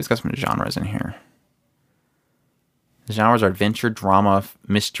 Let's see, it's got some genres in here. The genres are adventure, drama,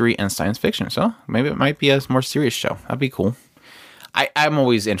 mystery, and science fiction. So maybe it might be a more serious show. That'd be cool. I'm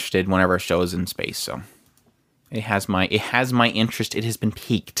always interested whenever a show is in space. So it has my interest. It has been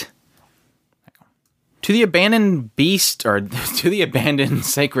piqued. To the Abandoned Beast, or To the Abandoned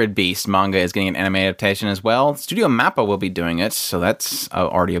Sacred Beast manga is getting an anime adaptation as well. Studio Mappa will be doing it, so that's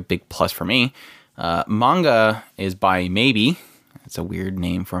already a big plus for me. Manga is by Maybe. It's a weird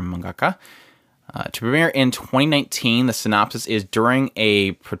name for a mangaka. To premiere in 2019, the synopsis is during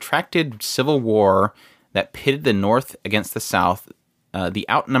a protracted civil war that pitted the North against the South, the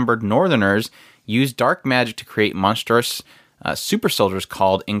outnumbered Northerners used dark magic to create monstrous super soldiers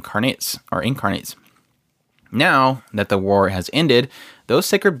called incarnates. Now that the war has ended, those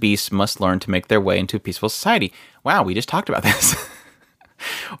sacred beasts must learn to make their way into a peaceful society. Wow, we just talked about this.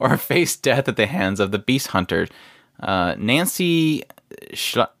 Or face death at the hands of the beast hunter. Nancy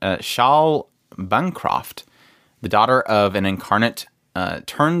Shal Bancroft, the daughter of an incarnate,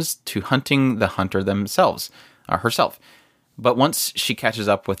 turns to hunting the hunter herself. But once she catches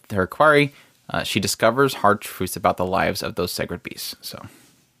up with her quarry, she discovers hard truths about the lives of those sacred beasts. So,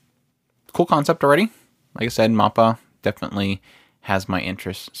 cool concept already. Like I said, MAPPA definitely has my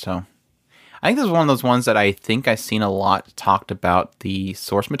interest. So, I think this is one of those ones that I think I've seen a lot talked about the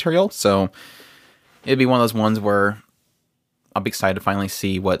source material. So, it'd be one of those ones where I'll be excited to finally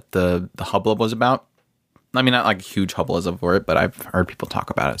see what the hubbub was about. I mean, not like a huge hubbub for it, but I've heard people talk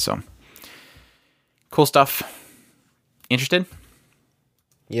about it. So, cool stuff. Interested?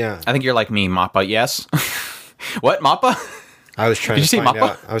 Yeah. I think you're like me, MAPPA. Yes. What, MAPPA? I was trying Did to you see find MAPPA?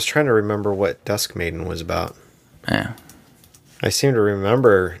 out. I was trying to remember what Dusk Maiden was about. Yeah. I seem to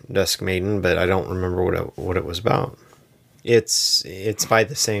remember Dusk Maiden, but I don't remember what it was about. It's by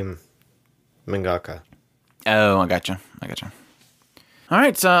the same mangaka. Oh, I gotcha. All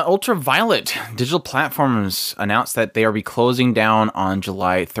right, Ultraviolet digital platforms announced that they will be closing down on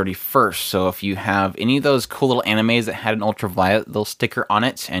July 31st. So if you have any of those cool little animes that had an Ultraviolet little sticker on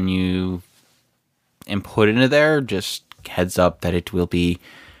it and you input it into there, just heads up that it will be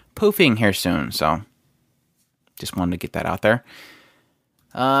poofing here soon. So just wanted to get that out there.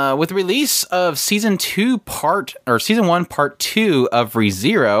 With the release of Season 1 Part 2 of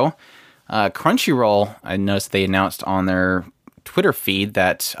ReZero, Crunchyroll, I noticed they announced on their Twitter feed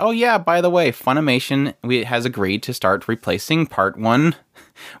that, oh yeah, by the way, Funimation has agreed to start replacing Part 1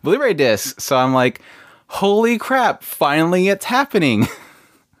 Blu-ray discs. So I'm like, holy crap, finally it's happening.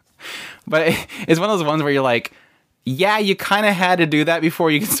 But it's one of those ones where you're like, yeah, you kind of had to do that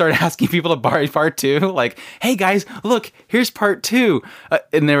before you can start asking people to buy Part 2. Like, hey guys, look, here's Part 2.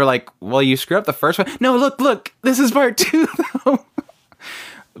 And they were like, well, you screwed up the first one. No, look, this is Part 2 though.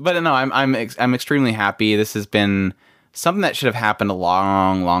 But no, I'm extremely happy. This has been something that should have happened a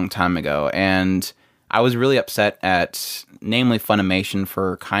long time ago. And I was really upset at, namely Funimation,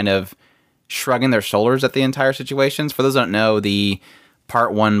 for kind of shrugging their shoulders at the entire situations. For those who don't know, the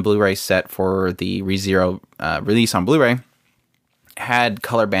Part 1 Blu-ray set for the ReZero release on Blu-ray had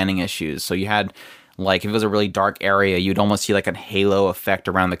color banding issues. So you had, like, if it was a really dark area, you'd almost see like a halo effect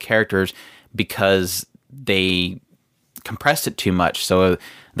around the characters because they compressed it too much. So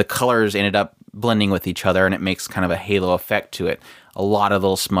the colors ended up blending with each other, and it makes kind of a halo effect to it. A lot of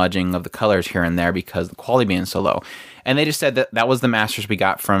little smudging of the colors here and there because the quality being so low. And they just said that was the masters we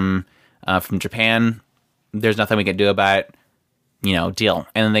got from Japan. There's nothing we could do about it. Deal.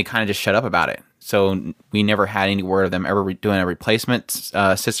 And then they kind of just shut up about it. So we never had any word of them ever doing a replacement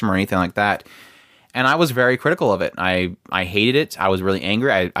system or anything like that. And I was very critical of it. I hated it. I was really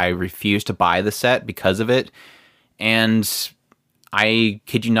angry. I refused to buy the set because of it. And I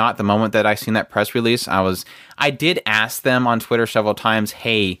kid you not, the moment that I seen that press release, I did ask them on Twitter several times,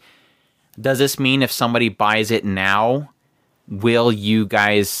 hey, does this mean if somebody buys it now, will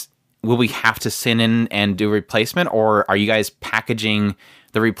we have to send in and do a replacement, or are you guys packaging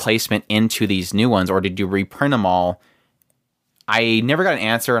the replacement into these new ones, or did you reprint them all? I never got an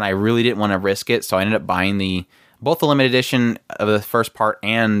answer, and I really didn't want to risk it, so I ended up buying both the limited edition of the first part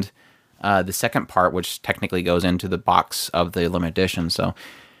and the second part, which technically goes into the box of the limited edition. So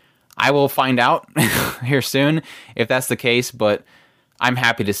I will find out here soon if that's the case, but I'm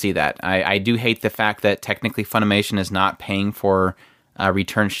happy to see that. I do hate the fact that technically Funimation is not paying for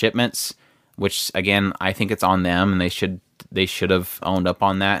return shipments, which again, I think it's on them, and they should have owned up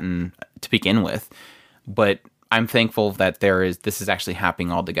on that and to begin with. But I'm thankful that this is actually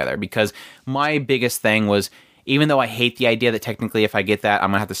happening all together, because my biggest thing was, even though I hate the idea that technically if I get that, I'm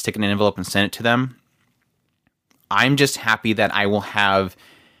going to have to stick it in an envelope and send it to them, I'm just happy that I will have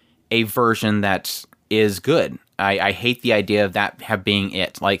a version that is good. I hate the idea of that being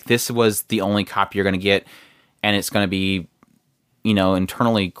it. Like, this was the only copy you're going to get, and it's going to be,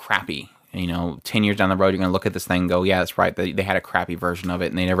 internally crappy. 10 years down the road, you're going to look at this thing and go, yeah, that's right. They had a crappy version of it,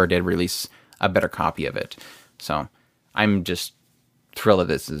 and they never did release a better copy of it. So I'm just thrilled that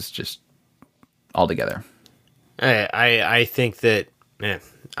this is just all together. I think that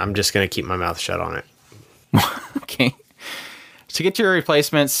I'm just going to keep my mouth shut on it. Okay. To get your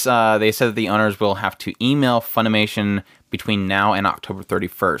replacements, they said that the owners will have to email Funimation between now and October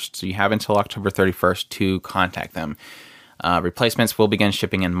 31st. So you have until October 31st to contact them. Replacements will begin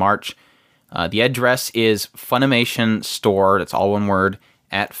shipping in March. The address is Funimation Store, that's all one word,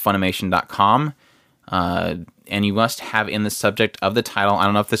 at Funimation.com. And you must have in the subject of the title, I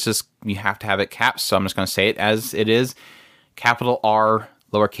don't know if you have to have it caps, so I'm just going to say it as it is, capital R,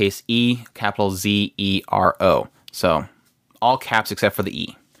 lowercase e, capital Z-E-R-O. So all caps except for the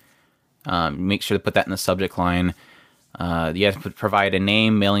E. Make sure to put that in the subject line. You have to provide a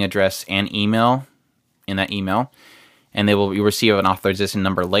name, mailing address, and email in that email. And you'll receive an authorization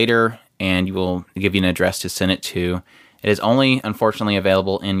number later, and you will give you an address to send it to. It is only, unfortunately,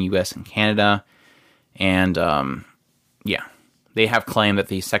 available in US and Canada. And, they have claimed that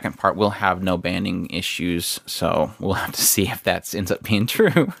the second part will have no banding issues, so we'll have to see if that ends up being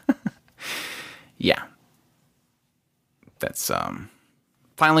true. Yeah. That's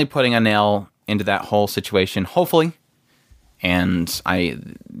finally putting a nail into that whole situation, hopefully. And I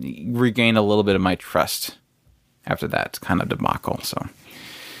regained a little bit of my trust after that kind of debacle. So,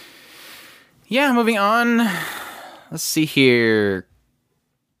 yeah, moving on. Let's see here.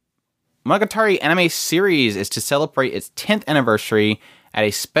 Monogatari anime series is to celebrate its 10th anniversary at a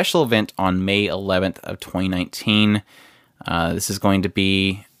special event on May 11th of 2019. This is going to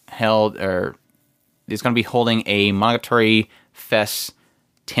be it's going to be holding a Monogatari Fest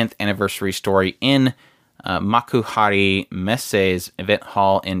 10th anniversary story in Makuhari Mese's event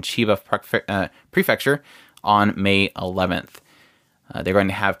hall in Chiba Prefecture on May 11th. They're going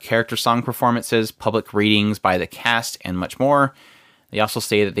to have character song performances, public readings by the cast, and much more. They also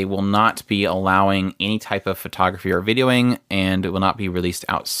say that they will not be allowing any type of photography or videoing, and it will not be released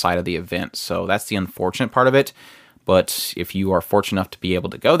outside of the event. So that's the unfortunate part of it. But if you are fortunate enough to be able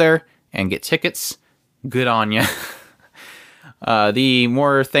to go there and get tickets, good on you. The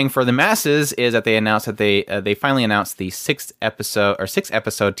more thing for the masses is that they announced that they finally announced the six episode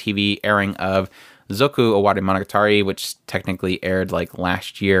TV airing of Zoku Owari Monogatari, which technically aired like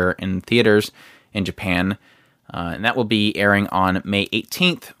last year in theaters in Japan. And that will be airing on May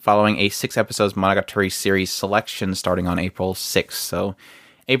 18th, following a 6 episodes Monogatari series selection starting on April 6th. So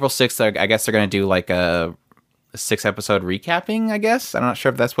April 6th, I guess they're going to do like a 6 episode recapping, I guess. I'm not sure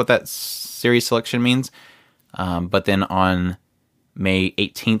if that's what that series selection means. But then on May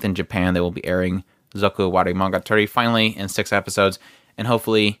 18th in Japan, they will be airing Zoku Owari Monogatari finally in 6 episodes. And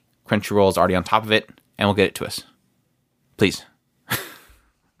hopefully Crunchyroll is already on top of it and will get it to us. Please.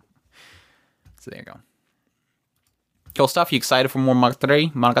 So there you go. Cool stuff. You excited for more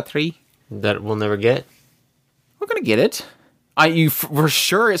Monogatari? That we'll never get? We're going to get it. For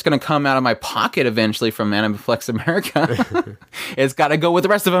sure it's going to come out of my pocket eventually from Aniplex America. It's got to go with the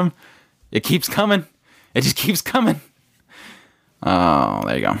rest of them. It keeps coming. It just keeps coming. Oh,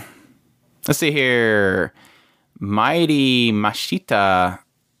 there you go. Let's see here. Mighty Mashita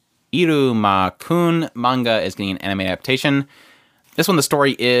Iruma-kun manga is getting an anime adaptation. This one, the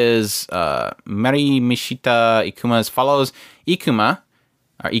story is Mari Mishita Ikuma's follows Ikoma,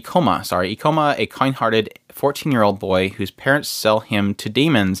 a kind-hearted 14-year-old boy whose parents sell him to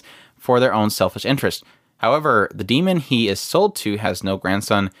demons for their own selfish interest. However, the demon he is sold to has no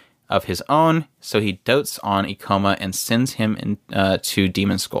grandson of his own, so he dotes on Ikoma and sends him to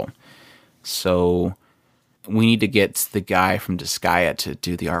demon school. So we need to get the guy from Disgaea to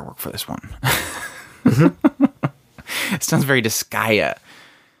do the artwork for this one. Mm-hmm. It sounds very Disgaea,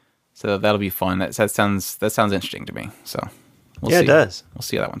 so that'll be fun. That sounds interesting to me. So we'll see. It does. We'll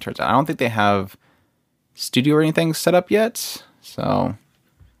see how that one turns out. I don't think they have studio or anything set up yet, so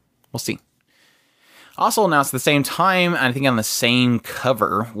we'll see. Also announced at the same time, I think on the same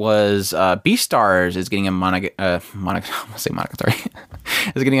cover, was Beastars is getting a Monogatari.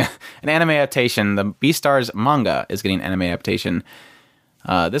 is getting an anime adaptation. The Beastars manga is getting an anime adaptation.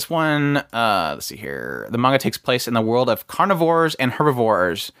 This one, let's see here. The manga takes place in the world of carnivores and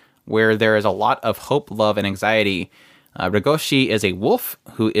herbivores, where there is a lot of hope, love, and anxiety. Rigoshi is a wolf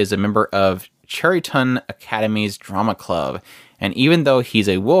who is a member of Cherryton Academy's drama club, and even though he's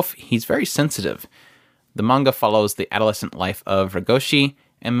a wolf, he's very sensitive. The manga follows the adolescent life of Rigoshi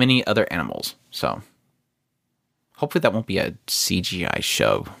and many other animals, so hopefully that won't be a CGI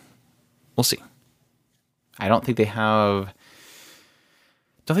show. We'll see. I don't think they have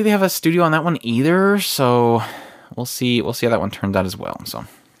a studio on that one either, so we'll see how that one turns out as well. So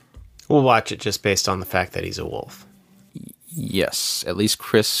we'll watch it just based on the fact that he's a wolf. Yes, at least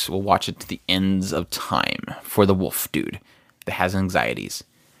Chris will watch it to the ends of time for the wolf dude that has anxieties.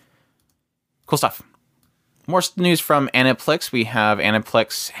 Cool stuff. More news from Aniplex. We have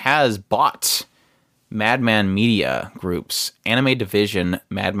Aniplex has bought Madman Media Group's anime division,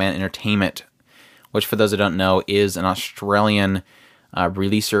 Madman Entertainment, which for those that don't know is an Australian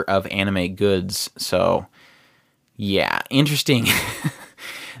releaser of anime goods. So, yeah, interesting.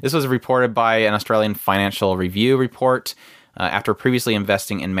 This was reported by an Australian Financial Review report. After previously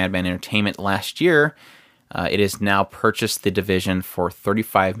investing in Madman Entertainment last year, it has now purchased the division for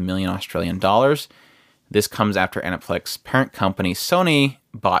 35 million Australian dollars. This comes after Aniplex parent company Sony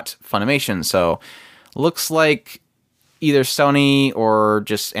bought Funimation. So, looks like either Sony or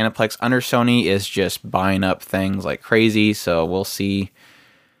just Aniplex under Sony is just buying up things like crazy. So we'll see.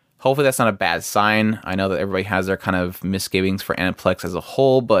 Hopefully that's not a bad sign. I know that everybody has their kind of misgivings for Aniplex as a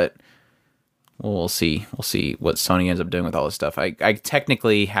whole, but we'll see. We'll see what Sony ends up doing with all this stuff. I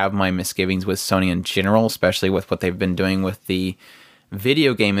technically have my misgivings with Sony in general, especially with what they've been doing with the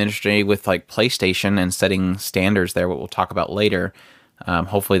video game industry with like PlayStation and setting standards there, what we'll talk about later.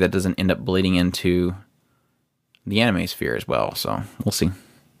 Hopefully that doesn't end up bleeding into the anime sphere as well. So we'll see.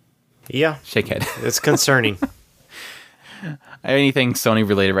 Yeah. Shake head. It's concerning. Anything Sony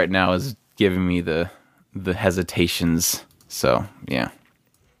related right now is giving me the hesitations. So yeah.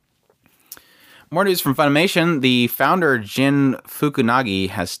 More news from Funimation. The founder, Jin Fukunaga,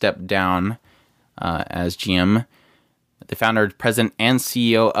 has stepped down as GM. The founder, president, and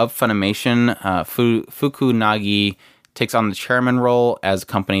CEO of Funimation, Fukunaga, takes on the chairman role as the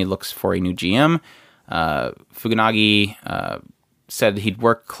company looks for a new GM. Fukunaga said he'd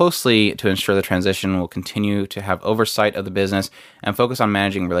work closely to ensure the transition will continue to have oversight of the business and focus on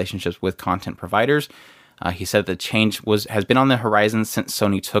managing relationships with content providers. He said the change has been on the horizon since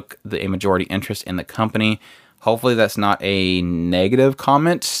Sony took a majority interest in the company. Hopefully that's not a negative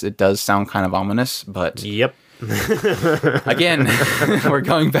comment. It does sound kind of ominous, but Yep. Again, we're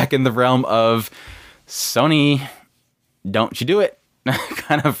going back in the realm of Sony, don't you do it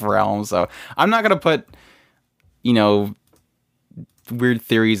kind of realm. So I'm not going to put, weird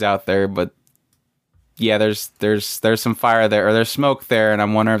theories out there, but yeah, there's some fire there, or there's smoke there, and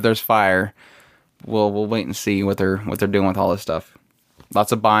I'm wondering if there's fire. We'll wait and see what they're doing with all this stuff.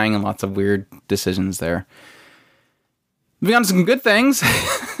 Lots of buying and lots of weird decisions there. Moving on to some good things.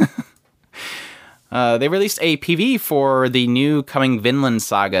 They released a PV for the new coming Vinland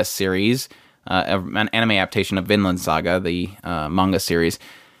Saga series, an anime adaptation of Vinland Saga, the manga series.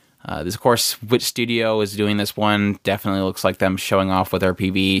 This, of course, which studio is doing this one? Definitely looks like them showing off with their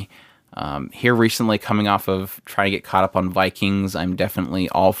PV. Here recently, coming off of trying to get caught up on Vikings, I'm definitely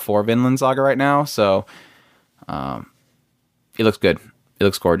all for Vinland Saga right now. So it looks good. It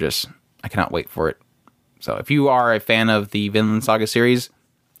looks gorgeous. I cannot wait for it. So if you are a fan of the Vinland Saga series,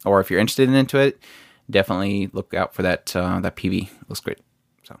 or if you're interested into it, definitely look out for that PV. It looks great.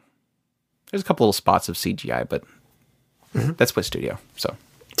 So there's a couple little spots of CGI, but that's Split Studio. So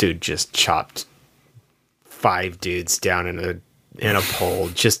Dude just chopped 5 dudes down in a pole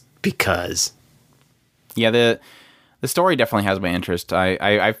just because. Yeah, the story definitely has my interest.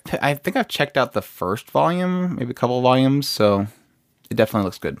 I think I've checked out the first volume, maybe a couple of volumes, so it definitely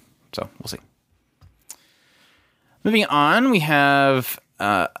looks good. So we'll see. Moving on, we have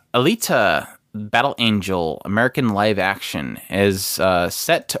Alita, Battle Angel, American live action, is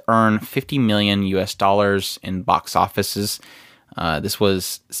set to earn $50 million in box offices. This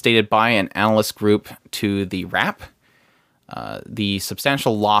was stated by an analyst group to the Wrap. The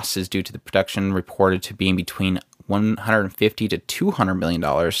substantial loss is due to the production reported to being between $150 to $200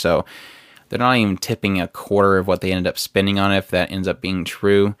 million. So they're not even tipping a quarter of what they ended up spending on it, if that ends up being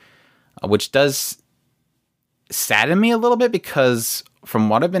true, which does sadden me a little bit, because from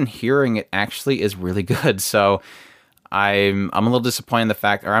what I've been hearing, it actually is really good. So I'm a little disappointed in the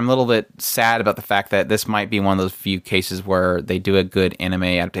fact, or I'm a little bit sad about the fact that this might be one of those few cases where they do a good anime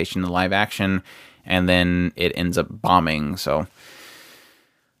adaptation to live action and then it ends up bombing. So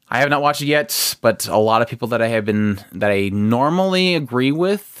I have not watched it yet, but a lot of people that I normally agree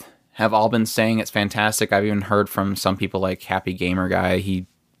with have all been saying it's fantastic. I've even heard from some people like Happy Gamer Guy. I think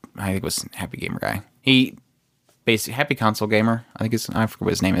it was Happy Gamer Guy. He basically Happy Console Gamer. I forget what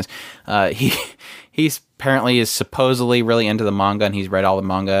his name is. He's apparently is supposedly really into the manga, and he's read all the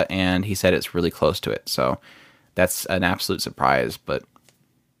manga, and he said it's really close to it. So that's an absolute surprise. But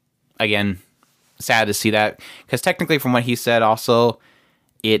again, sad to see that, because technically, from what he said, also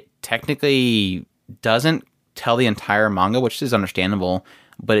it technically doesn't tell the entire manga, which is understandable,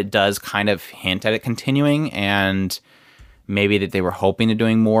 but it does kind of hint at it continuing, and maybe that they were hoping to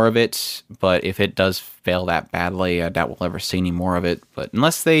doing more of it, but if it does fail that badly, I doubt we'll ever see any more of it. But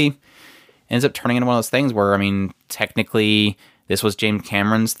unless they ends up turning into one of those things where, technically this was James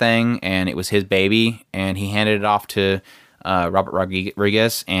Cameron's thing, and it was his baby, and he handed it off to Robert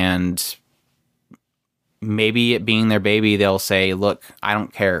Rodriguez, and maybe it being their baby, they'll say, look, I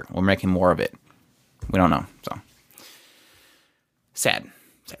don't care, we're making more of it. We don't know. So sad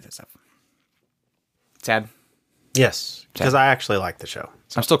stuff. Sad. Yes, because I actually like the show.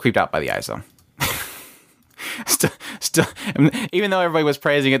 So I'm still creeped out by the eyes, though. still, even though everybody was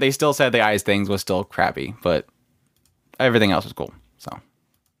praising it, they still said the eyes things was still crappy, but everything else was cool. So,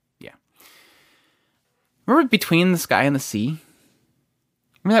 yeah. Remember Between the Sky and the Sea?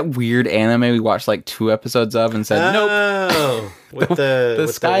 Remember that weird anime we watched like 2 episodes of and said, nope. Oh, with the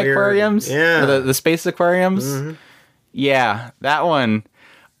sky weird, aquariums? Yeah. Or the space aquariums? Mm-hmm. Yeah, that one.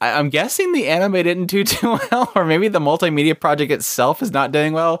 I'm guessing the anime didn't do too well, or maybe the multimedia project itself is not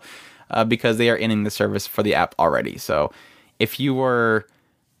doing well because they are ending the service for the app already. So if you were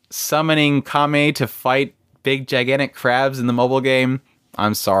summoning Kame to fight big gigantic crabs in the mobile game,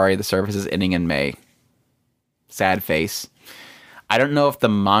 I'm sorry, the service is ending in May. Sad face. I don't know if the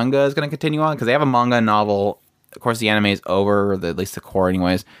manga is going to continue on because they have a manga and novel. Of course, the anime is over, or at least the core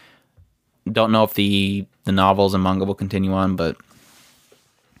anyways. Don't know if the novels and manga will continue on, but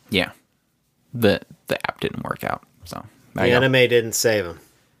yeah, the app didn't work out. So the anime didn't save them.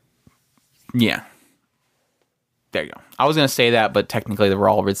 Yeah. There you go. I was going to say that, but technically they were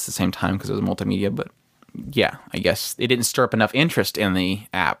all released at the same time because it was multimedia. But yeah, I guess it didn't stir up enough interest in the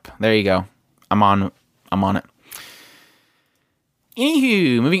app. There you go. I'm on it.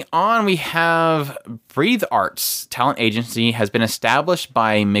 Anywho, moving on, we have Breathe Arts talent agency has been established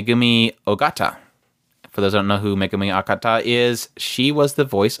by Megumi Ogata. For those who don't know who Megumi Ogata is, she was the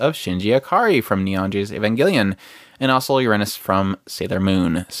voice of Shinji Ikari from Neon Genesis Evangelion, and also Uranus from Sailor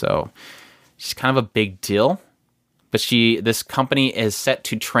Moon. So she's kind of a big deal. But this company is set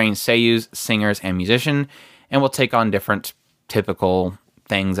to train seiyus, singers, and musicians, and will take on different typical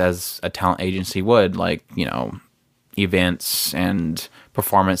things as a talent agency would, like, events and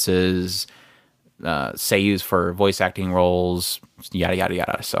performances, seiyus for voice acting roles, yada, yada,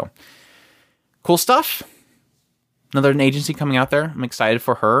 yada. So, cool stuff. Another agency coming out there. I'm excited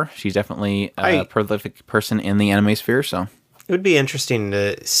for her. She's definitely a prolific person in the anime sphere, so. It would be interesting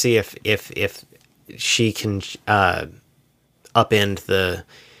to see if she can upend the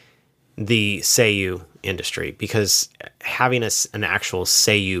seiyu industry, because having an actual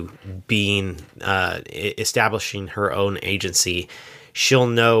seiyu being establishing her own agency, she'll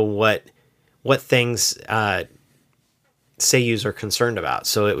know what things seiyus are concerned about.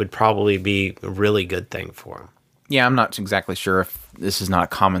 So it would probably be a really good thing for them. Yeah, I'm not exactly sure if this is not a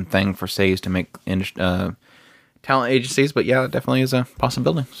common thing for seiyus to make talent agencies, but yeah, it definitely is a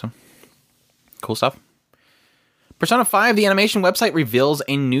possibility. So cool stuff. Persona 5, the animation website, reveals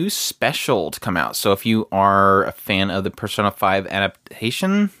a new special to come out. So if you are a fan of the Persona 5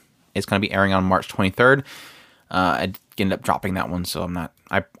 adaptation, it's going to be airing on March 23rd. I ended up dropping that one, so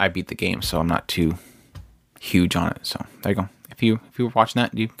I beat the game, so I'm not too huge on it. So there you go. If you were watching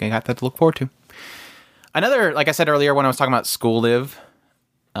that, you got that to look forward to. Another, like I said earlier when I was talking about School Live,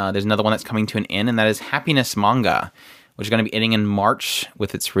 there's another one that's coming to an end, and that is Happiness Manga, which is going to be ending in March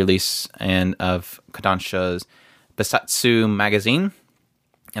with its release of Kodansha's Besatsu magazine,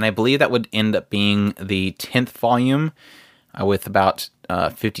 and I believe that would end up being the 10th volume with about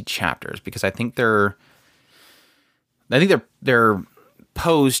 50 chapters, because I think they're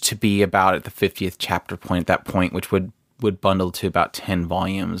posed to be about at the 50th chapter point at that point, which would bundle to about 10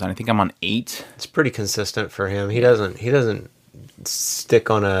 volumes, and I think I'm on 8. It's pretty consistent for him. He doesn't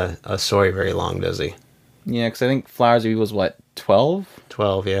stick on a story very long, does he? Yeah, because I think Flowers of Evil was what, 12?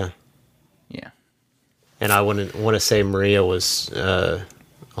 12, yeah. Yeah. And I wouldn't want to say Maria was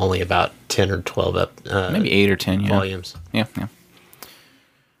only about 10 or 12 maybe 8 or 10 volumes. Yeah.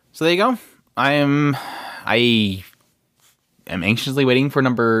 So there you go. I am anxiously waiting for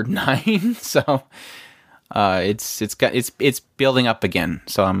number 9. So it's building up again.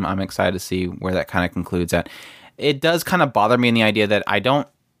 So I'm excited to see where that kind of concludes at. It does kind of bother me in the idea that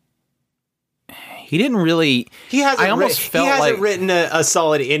he didn't really. He hasn't written a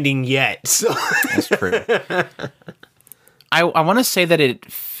solid ending yet. So. That's true. I want to say that it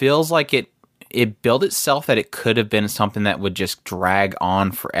feels like it built itself, that it could have been something that would just drag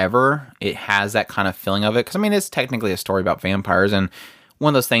on forever. It has that kind of feeling of it, because it's technically a story about vampires, and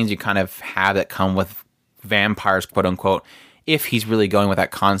one of those things you kind of have that come with vampires, quote unquote. If he's really going with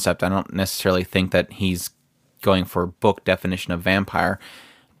that concept, I don't necessarily think that he's going for book definition of vampire.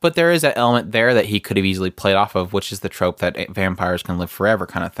 But there is that element there that he could have easily played off of, which is the trope that vampires can live forever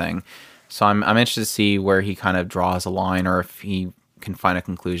kind of thing. So I'm interested to see where he kind of draws a line, or if he can find a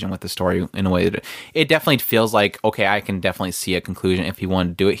conclusion with the story in a way that it definitely feels like, okay, I can definitely see a conclusion if he wanted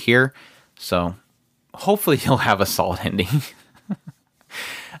to do it here. So hopefully he'll have a solid ending.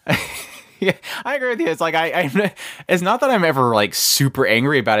 Yeah, I agree with you. It's like it's not that I'm ever like super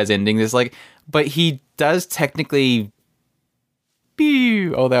angry about his ending. It's like, but he does technically.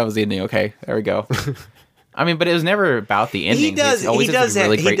 Oh, that was the ending. Okay, there we go. But it was never about the ending. He does really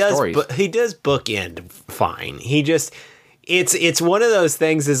great stories. He does bookend fine. He just it's one of those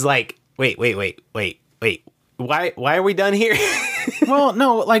things. Is like, wait. Why are we done here? Well,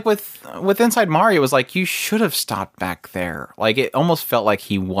 no, like with Inside Mario, it was like, you should have stopped back there. Like, it almost felt like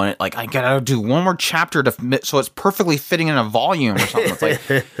he wanted, like, I gotta do one more chapter so it's perfectly fitting in a volume or something. It's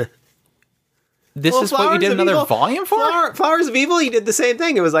like, this is what you did another volume for? Flowers of Evil, he did the same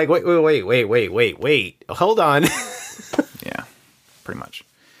thing. It was like, wait. Hold on. Yeah, pretty much.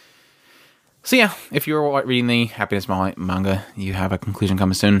 So yeah, if you were reading the Happiness manga, you have a conclusion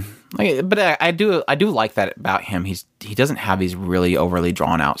coming soon. But I do like that about him. He doesn't have these really overly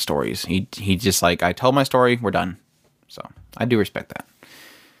drawn out stories. He just like, I told my story, we're done. So I do respect that.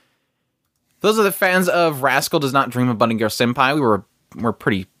 Those are the fans of Rascal Does Not Dream of Bunny Girl Senpai. We're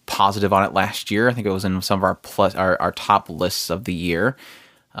pretty positive on it last year. I think it was in some of our top lists of the year.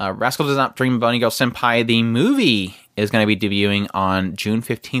 Rascal Does Not Dream of Bunny Girl Senpai, the movie, is going to be debuting on June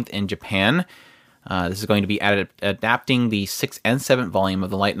 15th in Japan. This is going to be adapting the 6th and 7th volume of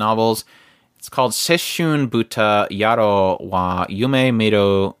the light novels. It's called Sesshoun Buta Yaro wa Yume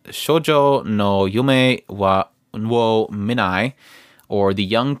Meru Shoujo no Yume wa wo Minai, or The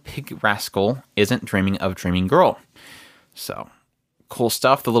Young Pig Rascal Isn't Dreaming of Dreaming Girl. So, cool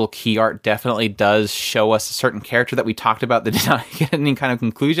stuff. The little key art definitely does show us a certain character that we talked about that did not get any kind of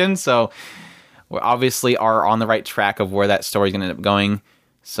conclusion. So we obviously are on the right track of where that story is going to end up going.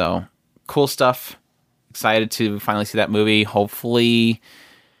 So cool stuff. Excited to finally see that movie. Hopefully,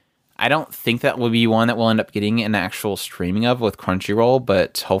 I don't think that will be one that we'll end up getting an actual streaming of with Crunchyroll,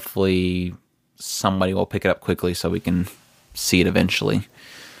 but hopefully somebody will pick it up quickly so we can see it eventually.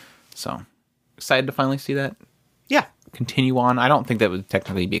 So excited to finally see that. Yeah. Continue on. I don't think that would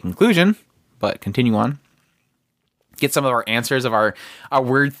technically be a conclusion, but continue on. Get some of our answers of our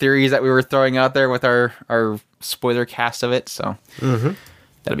weird theories that we were throwing out there with our spoiler cast of it. So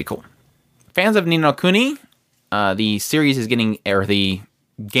that'll be cool. Fans of Ni no Kuni, the series is getting, or the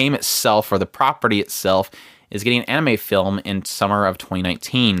game itself, or the property itself, is getting an anime film in summer of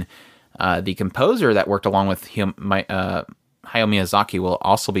 2019. The composer that worked along with Hayao Miyazaki will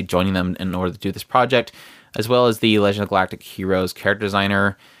also be joining them in order to do this project, as well as the Legend of Galactic Heroes character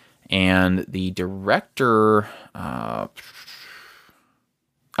designer and the director. The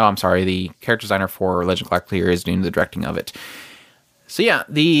character designer for Legend of Galactic Heroes is doing the directing of it. So yeah,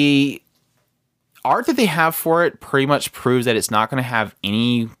 the art that they have for it pretty much proves that it's not going to have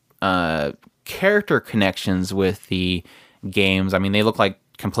any character connections with the games. I mean, they look like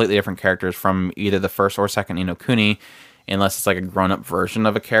completely different characters from either the first or second Ni no Kuni, unless it's like a grown-up version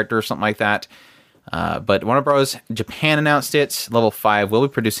of a character or something like that. But Warner Bros. Japan announced it. Level 5 will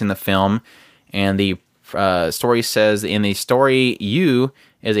be producing the film, and the story says, in the story, Yu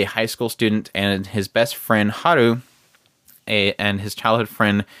is a high school student, and his best friend Haru and his childhood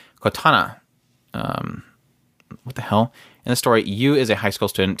friend Kotana. What the hell? In the story, Yu is a high school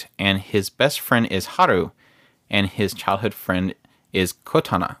student, and his best friend is Haru, and his childhood friend is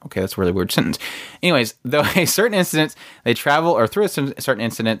Kotana. Okay, that's a really weird sentence. Anyways, though a certain incident, they travel, or through a certain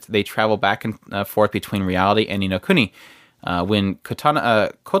incident, they travel back and forth between reality and Ni no Kuni. When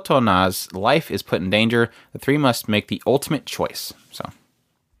Kotana's life is put in danger, the three must make the ultimate choice. So,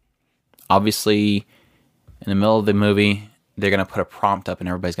 obviously, in the middle of the movie, they're going to put a prompt up and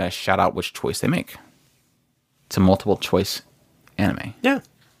everybody's got to shout out which choice they make. It's a multiple choice anime. Yeah.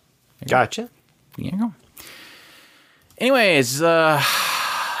 Gotcha. There you go. Anyways, this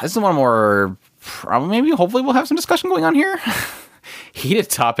is one more, hopefully we'll have some discussion going on here. Heated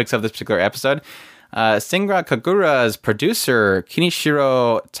topics of this particular episode. Sengra Kagura's producer,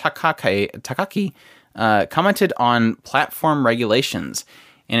 Kinichiro Takaki, commented on platform regulations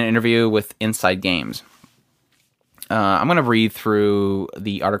in an interview with Inside Games. I'm going to read through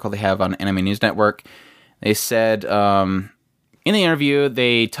the article they have on Anime News Network. They said, in the interview,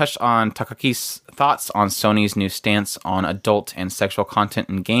 they touched on Takaki's thoughts on Sony's new stance on adult and sexual content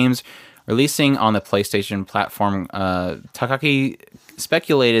in games releasing on the PlayStation platform. Takaki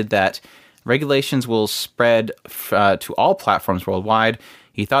speculated that regulations will spread to all platforms worldwide.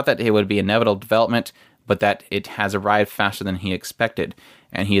 He thought that it would be an inevitable development, but that it has arrived faster than he expected,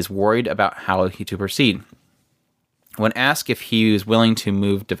 and he is worried about how to proceed. When asked if he was willing to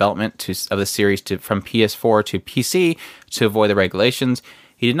move development of the series from PS4 to PC to avoid the regulations,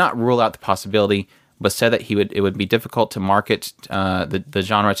 he did not rule out the possibility, but said that it would be difficult to market the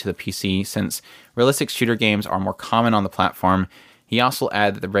genre to the PC since realistic shooter games are more common on the platform. He also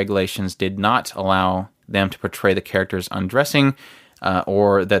added that the regulations did not allow them to portray the characters undressing,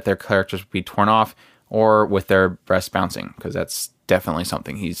 or that their characters would be torn off, or with their breasts bouncing, because that's definitely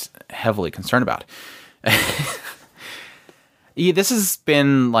something he's heavily concerned about. Yeah, this has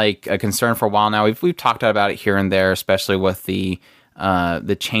been like a concern for a while now. We've talked about it here and there, especially with the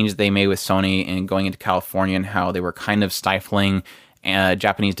the changes they made with Sony and going into California, and how they were kind of stifling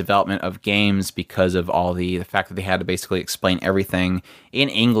Japanese development of games because of all the fact that they had to basically explain everything in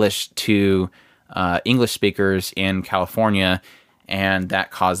English to English speakers in California, and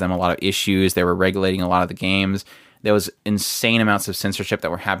that caused them a lot of issues. They were regulating a lot of the games. There was insane amounts of censorship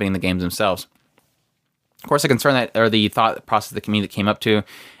that were happening in the games themselves. Of course, the concern that, or the thought process the community that came up to,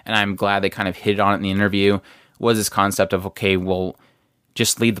 and I'm glad they kind of hit on it in the interview, was this concept of, okay, well,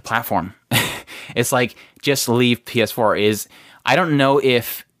 just leave the platform. It's like, just leave PS4. I don't know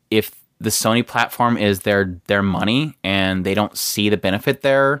if the Sony platform is their money and they don't see the benefit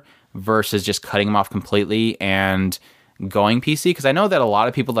there versus just cutting them off completely and going PC. Because I know that a lot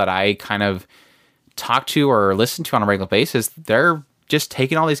of people that I kind of talk to or listen to on a regular basis, they're just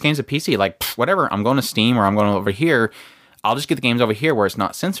taking all these games to PC. Like, whatever, I'm going to Steam or I'm going over here. I'll just get the games over here where it's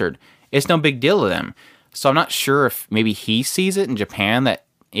not censored. It's no big deal to them. So I'm not sure if maybe he sees it in Japan that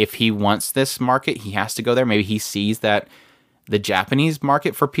if he wants this market, he has to go there. Maybe he sees that the Japanese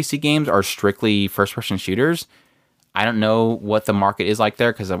market for PC games are strictly first-person shooters. I don't know what the market is like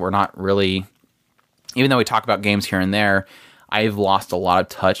there because we're not really... Even though we talk about games here and there, I've lost a lot of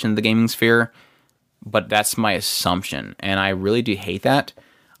touch in the gaming sphere. But that's my assumption, and I really do hate that.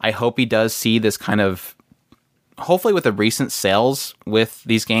 I hope he does see this kind of... Hopefully with the recent sales with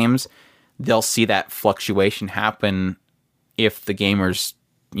these games, they'll see that fluctuation happen if the gamers,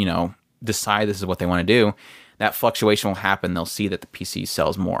 decide this is what they want to do. That fluctuation will happen. They'll see that the PC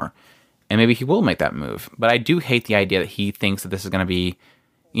sells more. And maybe he will make that move. But I do hate the idea that he thinks that this is going to be,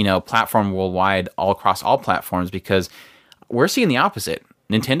 platform worldwide all across all platforms, because we're seeing the opposite.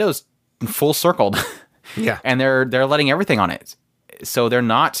 Nintendo's full circled. Yeah. And they're letting everything on it. So they're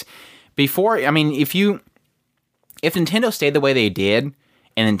not before. I mean, if Nintendo stayed the way they did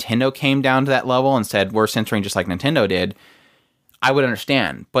and Nintendo came down to that level and said, we're censoring just like Nintendo did, I would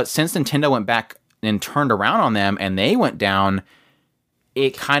understand. But since Nintendo went back and turned around on them and they went down,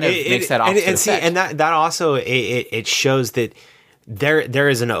 it kind of makes that opposite effect. See, and that also, it shows that there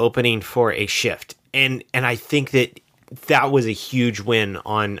is an opening for a shift. And I think that was a huge win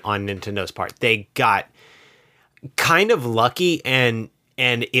on Nintendo's part. They got kind of lucky, and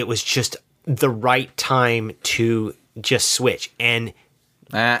it was just the right time to just switch. And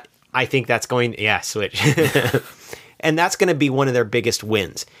I think that's switch. And that's going to be one of their biggest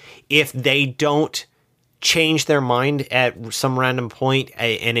wins. If they don't change their mind at some random point,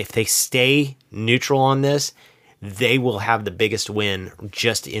 and if they stay neutral on this, they will have the biggest win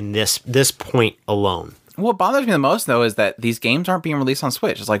just in this point alone. What bothers me the most, though, is that these games aren't being released on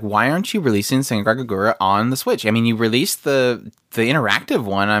Switch. It's like, why aren't you releasing Sengoku Kagura on the Switch? I mean, you released the interactive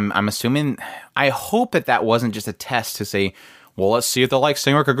one. I'm assuming... I hope that wasn't just a test to say, well, let's see if they'll like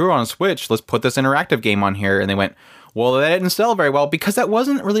Sengoku Kagura on Switch. Let's put this interactive game on here. And they went, well, that didn't sell very well, because that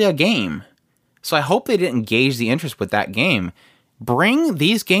wasn't really a game. So I hope they didn't gauge the interest with that game. Bring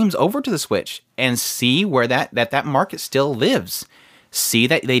these games over to the Switch and see where that market still lives. See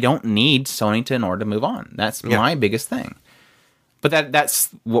that they don't need Sony in order to move on. That's my biggest thing. But that's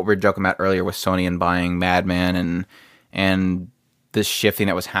what we were joking about earlier with Sony and buying Madman and this shifting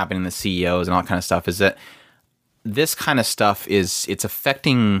that was happening in the CEOs and all that kind of stuff, is that this kind of stuff it's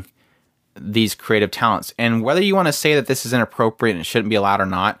affecting these creative talents. And whether you want to say that this is inappropriate and it shouldn't be allowed or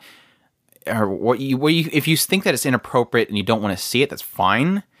not, or if you think that it's inappropriate and you don't want to see it, that's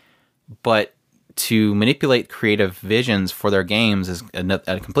fine. But to manipulate creative visions for their games is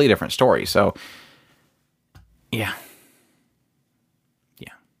a completely different story. So, yeah.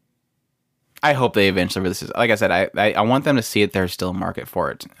 I hope they eventually release this. Like I said, I want them to see it. There's still a market for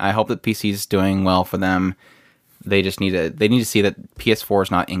it. I hope that PC is doing well for them. They just need to see that PS4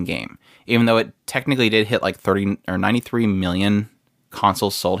 is not in game, even though it technically did hit like 30 or 93 million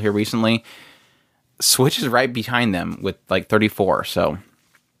consoles sold here recently. Switch is right behind them with like 34. So,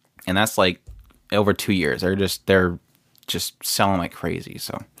 and that's like over 2 years. They're just selling like crazy.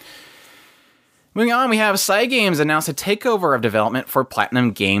 So, moving on, we have Cygames announced a takeover of development for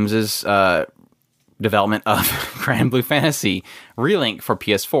Platinum Games' development of Grand Blue Fantasy Relink for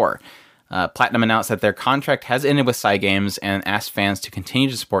PS4. Platinum announced that their contract has ended with Cygames and asked fans to continue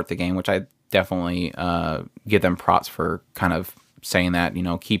to support the game, which I definitely give them props for kind of saying that,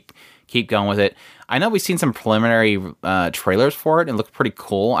 keep going with it. I know we've seen some preliminary trailers for it and it looked pretty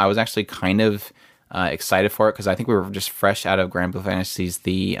cool. I was actually kind of excited for it because I think we were just fresh out of Grand Blue Fantasies.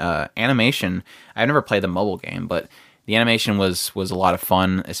 The animation, I've never played the mobile game, but the animation was a lot of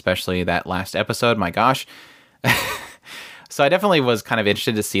fun, especially that last episode. My gosh. So I definitely was kind of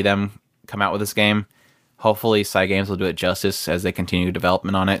interested to see them come out with this game. Hopefully Cygames will do it justice as they continue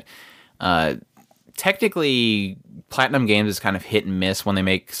development on it. technically, Platinum Games is kind of hit and miss when they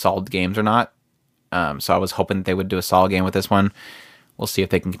make solid games or not. So I was hoping that they would do a solid game with this one. We'll see if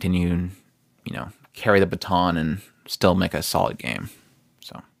they can continue and, carry the baton and still make a solid game.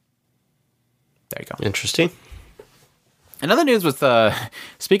 So there you go. Interesting. Another news with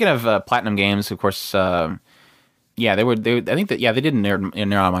speaking of Platinum Games, of course. I think that they did Nier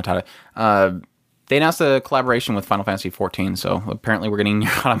Automata. They announced a collaboration with Final Fantasy XIV, so apparently we're getting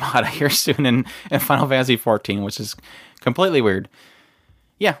Nier Automata here soon in Final Fantasy XIV, which is completely weird.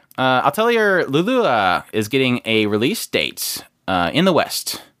 Yeah, Atelier Lulu is getting a release date in the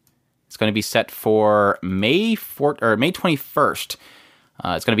West. It's going to be set for May 21st.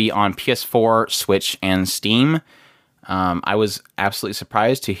 It's going to be on PS4, Switch, and Steam. I was absolutely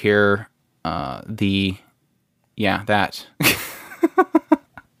surprised to hear that.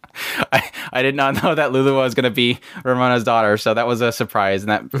 I did not know that Lulu was going to be Ramona's daughter, so that was a surprise, and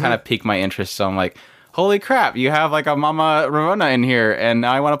that kind of piqued my interest. So I'm like, holy crap, you have like a Mama Ramona in here, and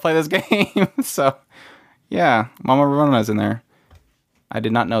now I want to play this game. So, yeah, Mama Ramona's in there. I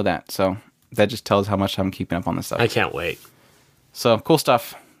did not know that, so that just tells how much I'm keeping up on this stuff. I can't wait. So, cool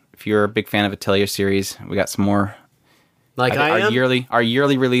stuff. If you're a big fan of Atelier series, we got some more. Like our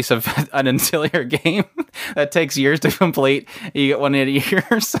yearly release of an Atelier game that takes years to complete. You get one in a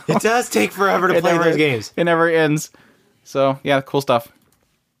year. So it does take forever to play those games. It never ends. So, yeah, cool stuff.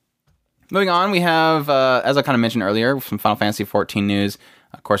 Moving on, we have, as I kind of mentioned earlier, some Final Fantasy XIV news.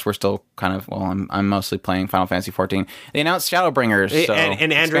 Of course, we're still kind of, I'm mostly playing Final Fantasy XIV. They announced Shadowbringers. So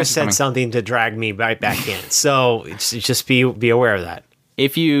and Andrew said something to drag me right back in. So just be aware of that.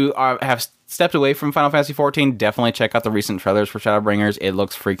 If you have stepped away from Final Fantasy XIV, definitely check out the recent trailers for Shadowbringers. It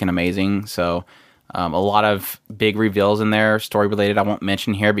looks freaking amazing. So a lot of big reveals in there, story related. I won't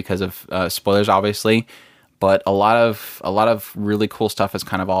mention here because of spoilers, obviously. But a lot of really cool stuff is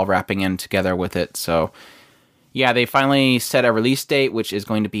kind of all wrapping in together with it. So, yeah, they finally set a release date, which is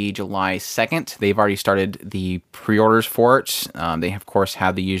going to be July 2nd. They've already started the pre-orders for it. They, of course,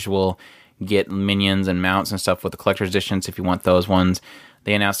 have the usual get minions and mounts and stuff with the collector's editions if you want those ones.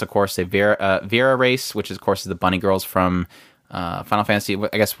 They announced, of course, a Vera race, which, of course, is the bunny girls from Final Fantasy.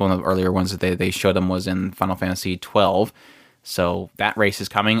 I guess one of the earlier ones that they showed them was in Final Fantasy 12. So that race is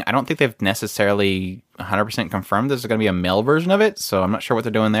coming. I don't think they've necessarily 100% confirmed there's going to be a male version of it, so I'm not sure what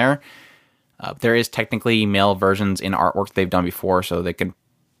they're doing there. There is technically male versions in artwork they've done before, so they can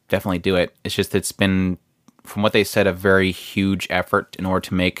definitely do it. It's just it's been, from what they said, a very huge effort in order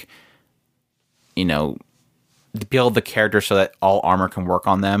to make, build the character so that all armor can work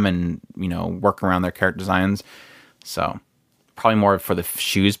on them and, work around their character designs. So probably more for the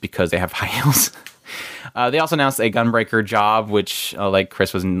shoes because they have high heels. They also announced a Gunbreaker job, which, like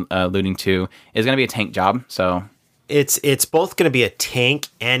Chris was alluding to, is going to be a tank job. So it's both going to be a tank,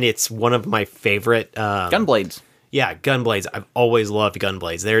 and it's one of my favorite Gunblades. Yeah, Gunblades. I've always loved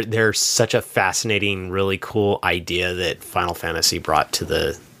Gunblades. They're such a fascinating, really cool idea that Final Fantasy brought to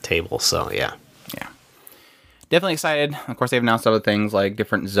the table. So yeah, definitely excited. Of course, they've announced other things like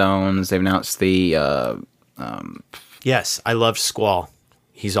different zones. They've announced the yes, I loved Squall.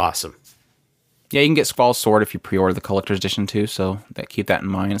 He's awesome. Yeah, you can get Squall's sword if you pre-order the collector's edition too, so keep that in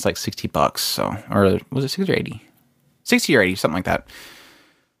mind. It's like $60, so, or was it 60 or 80? 60 or 80, something like that.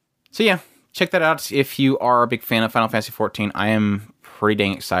 So yeah, check that out if you are a big fan of Final Fantasy XIV. I am pretty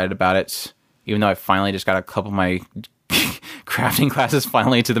dang excited about it, even though I finally just got a couple of my crafting classes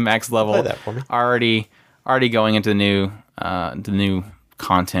finally to the max level. Play that for me. Already going into the new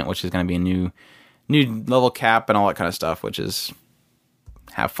content, which is going to be a new level cap and all that kind of stuff, which is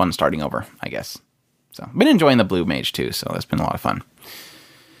have fun starting over, I guess. So, been enjoying the Blue Mage too, so that's been a lot of fun.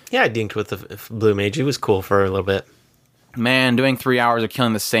 Yeah, I dinked with the Blue Mage. It was cool for a little bit. Man, doing 3 hours of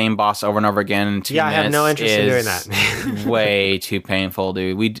killing the same boss over and over again in 2 minutes. I have no interest in doing that. Way too painful,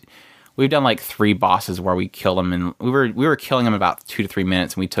 dude. We've done like 3 bosses where we killed them, and we were killing them about 2 to 3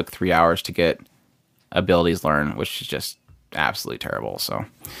 minutes, and we took 3 hours to get abilities learned, which is just absolutely terrible. So,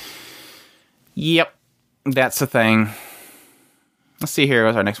 yep, that's the thing. Let's see here.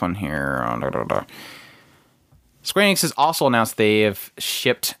 What's our next one here? Square Enix has also announced they have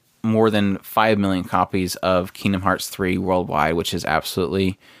shipped more than 5 million copies of Kingdom Hearts 3 worldwide, which is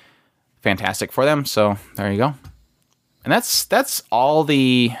absolutely fantastic for them. So there you go. And that's all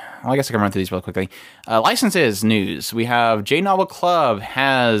the... Well, I guess I can run through these real quickly. Licenses news. We have J Novel Club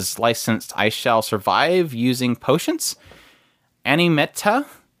has licensed I Shall Survive using potions. Animeta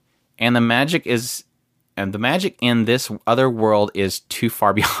and the magic in this other world is too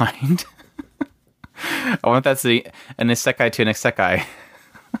far behind. I wonder if that's an isekai to an isekai.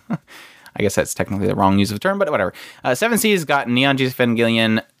 I guess that's technically the wrong use of the term, but whatever. Seven Seas got Neon Genesis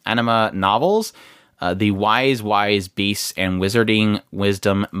Evangelion anima novels. the Wise Beasts and Wizarding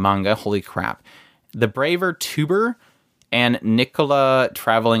Wisdom manga. Holy crap. The Braver Tuber, and Nicola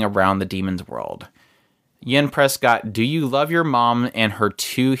traveling around the demon's world. Yen Press got Do You Love Your Mom and her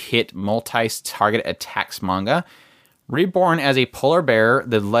 2-hit multi-target attacks manga. Reborn as a Polar Bear,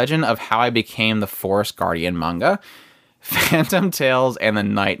 The Legend of How I Became the Forest Guardian manga. Phantom Tales and the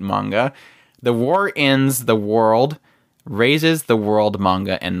Night manga. The War Ends the World, Raises the World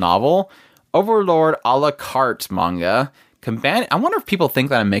manga and novel. Overlord a la carte manga. I wonder if people think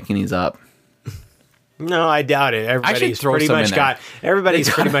that I'm making these up. No, I doubt it. Everybody's pretty much got the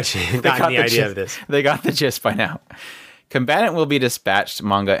idea of this. They got the gist by now. Combatant Will Be Dispatched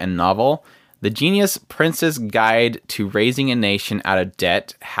manga and novel. The Genius Prince's Guide to Raising a Nation Out of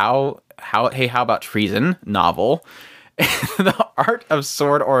Debt. How about treason? Novel. The Art of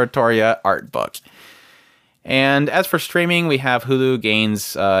Sword Oratoria art book. And as for streaming, we have Hulu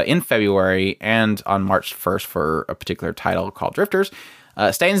gains in February and on March 1st for a particular title called Drifters.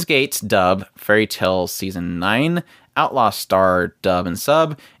 Steins Gate dub, Fairy Tale Season 9, Outlaw Star dub and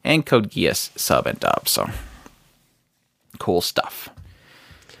sub, and Code Geass sub and dub. So cool stuff.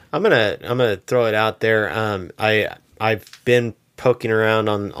 I'm gonna throw it out there. I've been poking around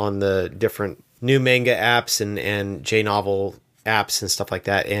on the different new manga apps and J-novel apps and stuff like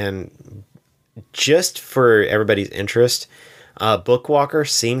that, and just for everybody's interest, Bookwalker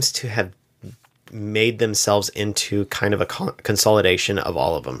seems to have made themselves into kind of a consolidation of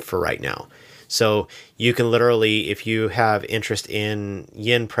all of them for right now. So you can literally, if you have interest in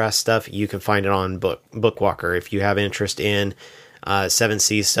Yen Press stuff, you can find it on Bookwalker. If you have interest in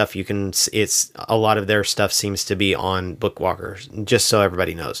 7C stuff, it's a lot of their stuff seems to be on Bookwalker, just so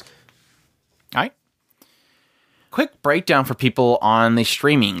everybody knows. All right. Quick breakdown for people on the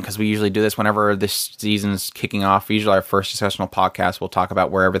streaming, because we usually do this whenever this season's kicking off. Usually our first discussional podcast, we'll talk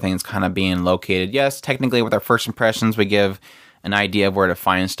about where everything's kind of being located. Yes, technically with our first impressions, we give an idea of where to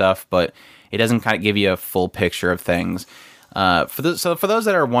find stuff, but it doesn't kind of give you a full picture of things. For those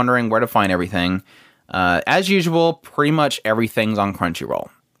that are wondering where to find everything, as usual, pretty much everything's on Crunchyroll.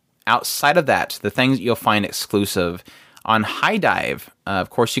 Outside of that, the things you'll find exclusive on HiDive, of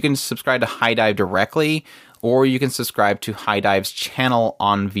course, you can subscribe to HiDive directly, or you can subscribe to HiDive's channel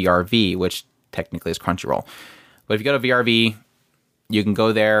on VRV, which technically is Crunchyroll. But if you go to VRV, you can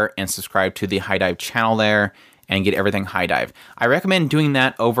go there and subscribe to the HiDive channel there and get everything HiDive. I recommend doing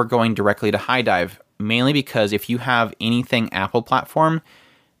that over going directly to HiDive, mainly because if you have anything Apple platform,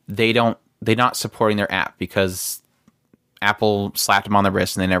 they're not supporting their app because Apple slapped them on the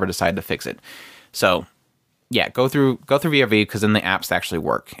wrist and they never decided to fix it. So yeah, go through VRV because then the apps actually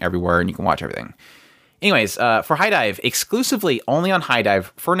work everywhere and you can watch everything. Anyways, for HiDive, exclusively only on HiDive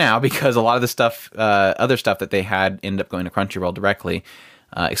for now, because a lot of the stuff, other stuff that they had ended up going to Crunchyroll directly.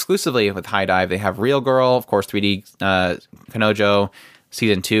 Exclusively with HiDive, they have Real Girl, of course, 3D Kanojo,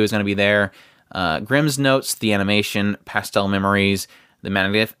 Season 2 is going to be there. Grimm's Notes, the animation, Pastel Memories, the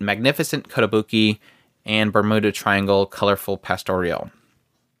Magnificent Kotobuki, and Bermuda Triangle, Colorful Pastoral.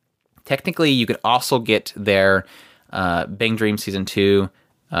 Technically, you could also get their Bang Dream Season 2,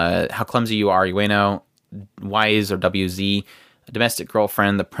 How Clumsy You Are, Ueno, Wise or WZ, Domestic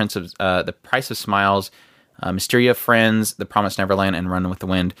Girlfriend, The Price of Smiles, Mysteria Friends, The Promised Neverland, and Run with the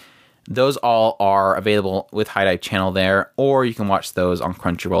Wind. Those all are available with HiDive channel there, or you can watch those on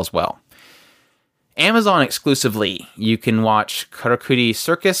Crunchyroll as well. Amazon exclusively, you can watch Karakuri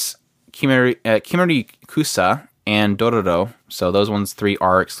Circus, Kimuri Kusa, and Dororo. So those ones 3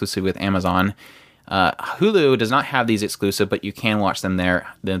 are exclusive with Amazon. Hulu does not have these exclusive, but you can watch them there.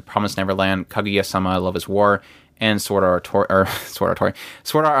 The Promised Neverland, Kaguya-sama, Love is War, and Sword Art Online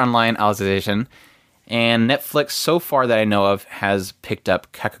Alicization. And Netflix, so far that I know of, has picked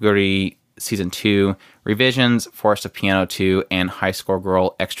up Kakaguri Season 2, Revisions, Forest of Piano 2, and High Score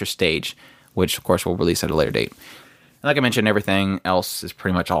Girl Extra Stage, which, of course, will release at a later date. And like I mentioned, everything else is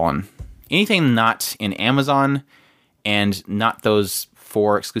pretty much all on. Anything not in Amazon and not those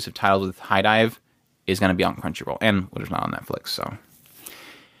 4 exclusive titles with HiDive is going to be on Crunchyroll, and what is not on Netflix. So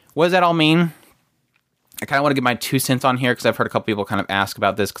what does that all mean? I kind of want to get my 2 cents on here because I've heard a couple people kind of ask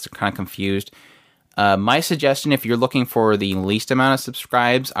about this because they're kind of confused. My suggestion, if you're looking for the least amount of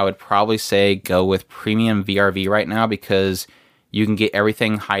subscribes, I would probably say go with Premium VRV right now because you can get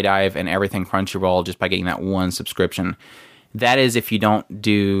everything HiDive and everything Crunchyroll just by getting that 1 subscription. That is if you don't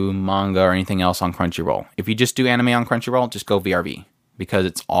do manga or anything else on Crunchyroll. If you just do anime on Crunchyroll, just go VRV because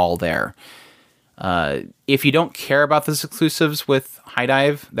it's all there. If you don't care about the exclusives with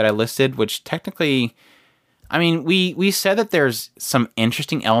HiDive that I listed, which technically, I mean, we said that there's some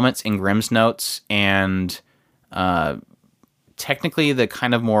interesting elements in Grimm's Notes, and technically the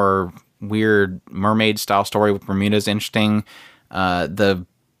kind of more weird mermaid style story with Bermuda is interesting. The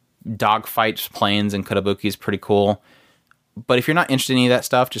dogfight planes and Kotobuki is pretty cool. But if you're not interested in any of that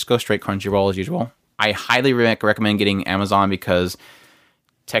stuff, just go straight Crunchyroll as usual. I highly recommend getting Amazon because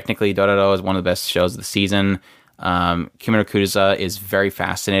technically Dororo is one of the best shows of the season. Kimi no Kurusa is very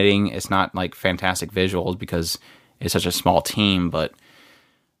fascinating. It's not like fantastic visuals because it's such a small team, but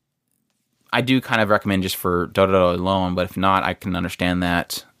I do kind of recommend just for Dororo alone, but if not, I can understand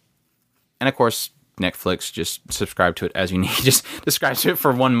that. And of course, Netflix, just subscribe to it as you need. Just subscribe to it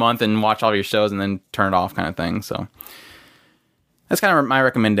for 1 month and watch all your shows and then turn it off kind of thing. So that's kind of my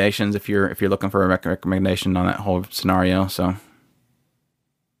recommendations if you're looking for a recommendation on that whole scenario. So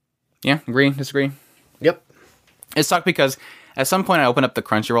yeah, agree, disagree? Yep. It sucked because at some point I opened up the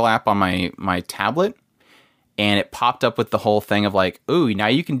Crunchyroll app on my tablet and it popped up with the whole thing of like, ooh, now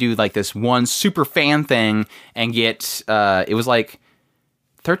you can do like this one super fan thing and get, it was like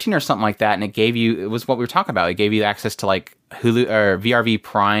 13 or something like that. And it was what we were talking about. It gave you access to like Hulu or VRV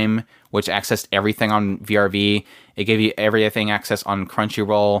Prime, which accessed everything on VRV. It gave you everything access on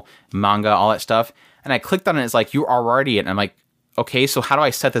Crunchyroll, manga, all that stuff. And I clicked on it. It's like, you're already in. And I'm like, okay, so how do I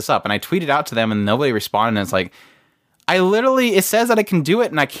set this up? And I tweeted out to them and nobody responded. And it's like, it says that I can do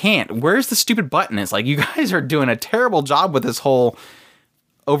it and I can't. Where's the stupid button? It's like, you guys are doing a terrible job with this whole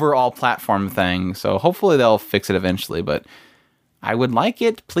overall platform thing. So hopefully they'll fix it eventually, but I would like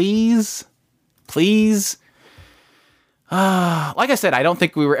it, please. Please. Like I said, I don't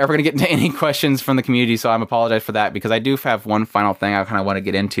think we were ever going to get into any questions from the community, so I'm apologize for that because I do have one final thing I kind of want to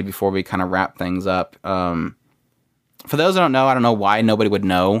get into before we kind of wrap things up. For those that don't know, I don't know why nobody would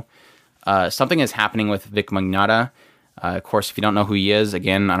know. Something is happening with Vic Mignogna. Of course, if you don't know who he is,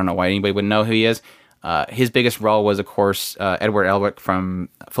 again, I don't know why anybody would know who he is. His biggest role was, of course, Edward Elric from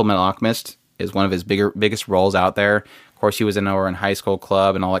Fullmetal Alchemist is one of his biggest roles out there. Of course, he was in Ouran High School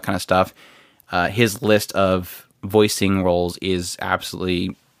Club and all that kind of stuff. His list of voicing roles is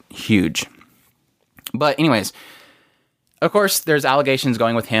absolutely huge. But anyways, of course, there's allegations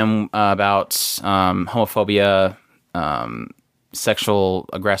going with him about homophobia, sexual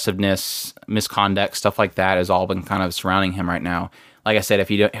aggressiveness, misconduct, stuff like that has all been kind of surrounding him right now. Like I said,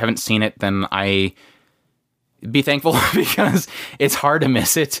 if you haven't seen it, then be thankful because it's hard to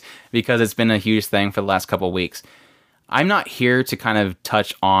miss it because it's been a huge thing for the last couple of weeks. I'm not here to kind of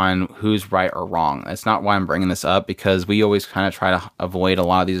touch on who's right or wrong. That's not why I'm bringing this up because we always kind of try to avoid a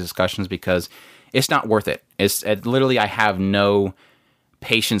lot of these discussions because it's not worth it. Literally, I have no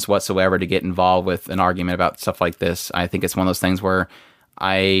patience whatsoever to get involved with an argument about stuff like this. I think it's one of those things where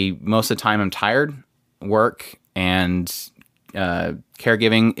most of the time I'm tired, work, and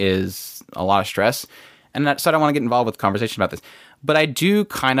caregiving is a lot of stress. And so I don't want to get involved with conversation about this. But I do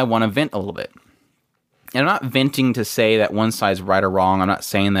kind of want to vent a little bit. And I'm not venting to say that one side's right or wrong. I'm not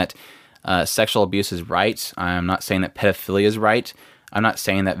saying that sexual abuse is right. I'm not saying that pedophilia is right. I'm not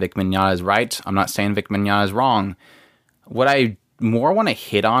saying that Vic Mignogna is right. I'm not saying Vic Mignogna is wrong. What I more want to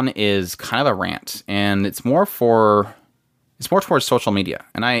hit on is kind of a rant, and it's more towards social media.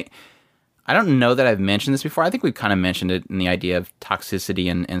 And I don't know that I've mentioned this before. I think we've kind of mentioned it in the idea of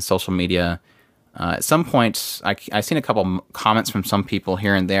toxicity and social media. At some points, I've seen a couple comments from some people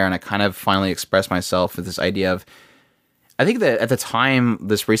here and there, and I kind of finally expressed myself with this idea of, I think that at the time,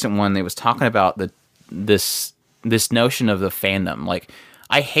 this recent one, they was talking about this notion of the fandom. Like,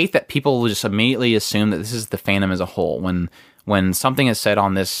 I hate that people will just immediately assume that this is the fandom as a whole when something is said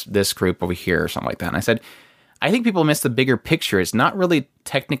on this group over here or something like that. And I said, I think people miss the bigger picture. It's not really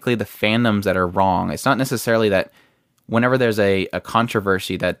technically the fandoms that are wrong. It's not necessarily that whenever there's a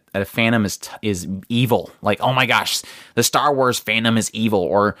controversy that a fandom is evil, like, oh my gosh, the Star Wars fandom is evil,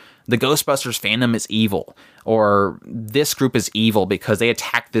 or the Ghostbusters fandom is evil, or this group is evil because they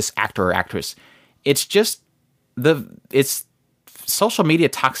attacked this actor or actress. It's just it's social media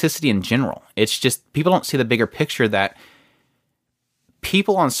toxicity in general. It's just people don't see the bigger picture that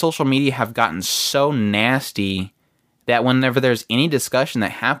people on social media have gotten so nasty that whenever there's any discussion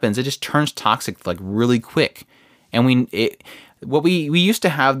that happens, it just turns toxic like really quick. And we used to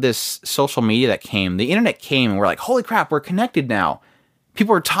have this social media that came, the internet came, and we're like, holy crap, we're connected now.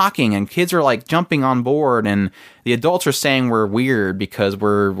 People are talking, and kids are like jumping on board, and the adults are saying we're weird because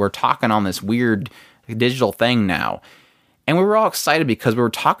we're talking on this weird digital thing now. And we were all excited because we were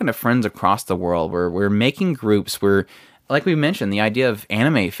talking to friends across the world. We're making groups. We're, like we mentioned, the idea of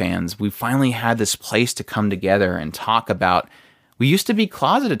anime fans. We finally had this place to come together and talk about. We used to be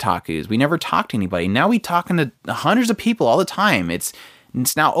closet otakus. We never talked to anybody. Now we talking to hundreds of people all the time. It's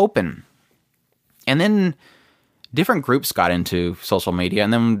now open. And then different groups got into social media,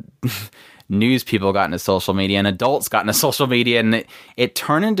 and then news people got into social media and adults got into social media, and it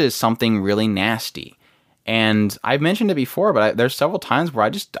turned into something really nasty. And I've mentioned it before, but there's several times where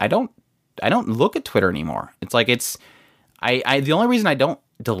I don't look at Twitter anymore. It's like the only reason I don't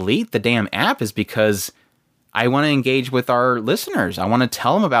delete the damn app is because I want to engage with our listeners. I want to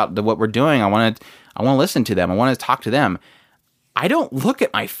tell them about what we're doing. I want to listen to them. I want to talk to them. I don't look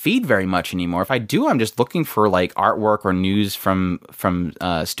at my feed very much anymore. If I do, I'm just looking for like artwork or news from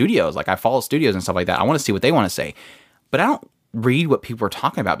studios. Like I follow studios and stuff like that. I want to see what they want to say, but I don't read what people are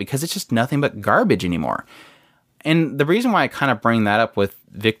talking about because it's just nothing but garbage anymore. And the reason why I kind of bring that up with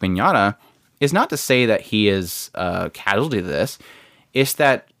Vic Mignogna is not to say that he is a casualty to this. It's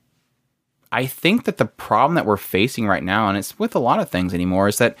that I think that the problem that we're facing right now, and it's with a lot of things anymore,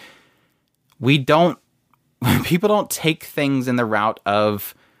 is that people don't take things in the route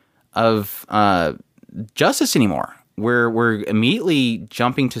of justice anymore. We're immediately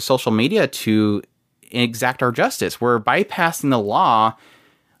jumping to social media to exact our justice. We're bypassing the law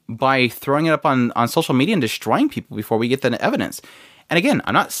by throwing it up on social media and destroying people before we get the evidence. And again,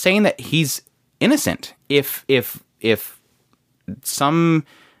 I'm not saying that he's innocent. If some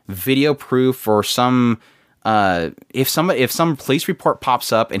video proof or if some police report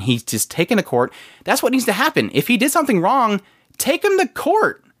pops up and he's just taken to court, that's what needs to happen. If he did something wrong, take him to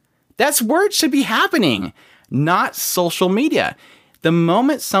court. That's where it should be happening, not social media. The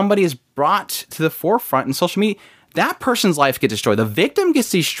moment somebody is brought to the forefront in social media, that person's life gets destroyed. The victim gets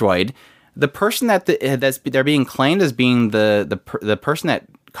destroyed. The person that's they're being claimed as being the person that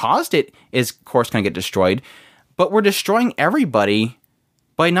caused it is, of course, going to get destroyed. But we're destroying everybody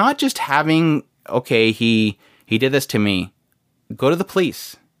by not just having, okay, he did this to me. Go to the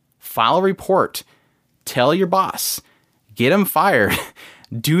police, file a report, tell your boss, get him fired,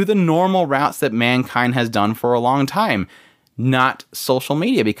 do the normal routes that mankind has done for a long time, not social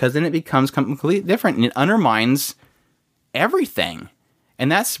media, because then it becomes completely different and it undermines everything.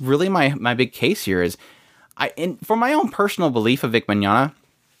 And that's really my big case here is, for my own personal belief of Vic Mignogna,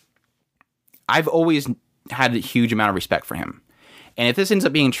 I've always had a huge amount of respect for him. And if this ends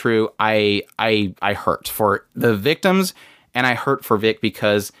up being true, I hurt for the victims, and I hurt for Vic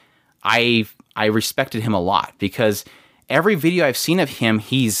because I respected him a lot. Because every video I've seen of him,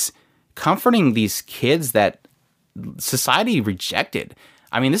 he's comforting these kids that society rejected.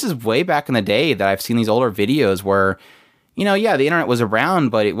 I mean, this is way back in the day that I've seen these older videos where, the internet was around,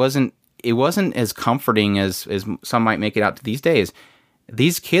 but it wasn't as comforting as some might make it out to these days.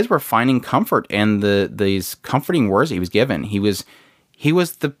 These kids were finding comfort in these comforting words that he was given. He was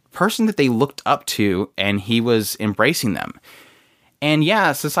the person that they looked up to, and he was embracing them. And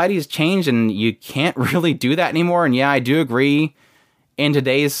yeah, society has changed, and you can't really do that anymore. And yeah, I do agree, in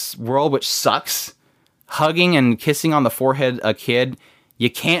today's world, which sucks, hugging and kissing on the forehead a kid, you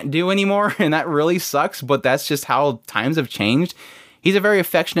can't do anymore, and that really sucks, but that's just how times have changed. He's a very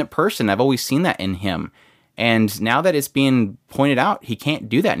affectionate person. I've always seen that in him. And now that it's being pointed out, he can't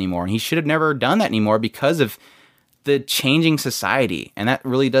do that anymore. And he should have never done that anymore because of the changing society. And that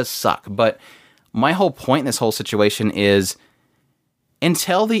really does suck. But my whole point in this whole situation is,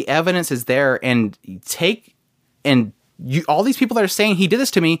 until the evidence is there, and all these people that are saying he did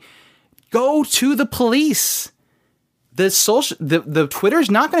this to me, go to the police. The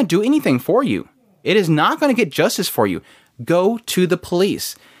Twitter's not going to do anything for you. It is not going to get justice for you. Go to the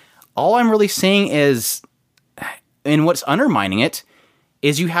police. All I'm really saying is, and what's undermining it,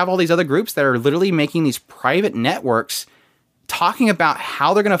 is you have all these other groups that are literally making these private networks talking about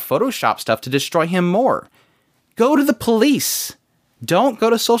how they're going to Photoshop stuff to destroy him more. Go to the police. Don't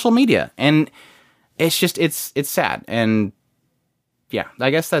go to social media. And it's just, it's sad. And yeah, I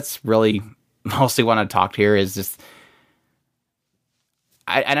guess that's really mostly what I talked here is just,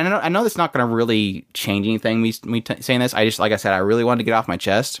 I know that's not going to really change anything, me saying this. I just, like I said, I really wanted to get off my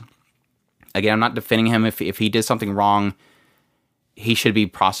chest. Again, I'm not defending him. If he did something wrong, he should be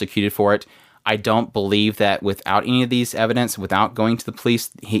prosecuted for it. I don't believe that without any of these evidence, without going to the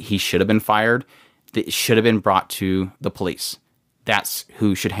police, he should have been fired. It should have been brought to the police. That's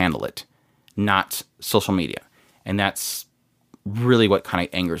who should handle it, not social media. And that's really what kind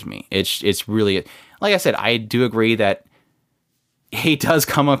of angers me. It's really, like I said, I do agree that he does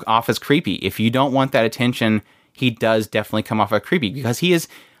come off as creepy. If you don't want that attention, he does definitely come off as creepy because he is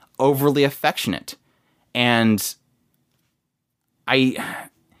overly affectionate. And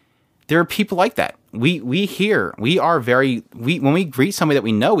there are people like that. When we greet somebody that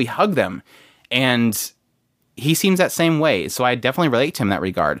we know, we hug them, and he seems that same way. So I definitely relate to him in that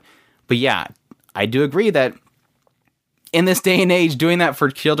regard. But yeah, I do agree that in this day and age, doing that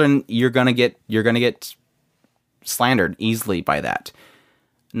for children, you're gonna get slandered easily by that.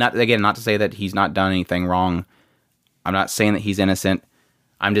 Not to say that he's not done anything wrong. I'm not saying that he's innocent.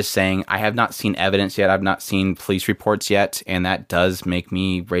 I'm just saying I have not seen evidence yet. I've not seen police reports yet, and that does make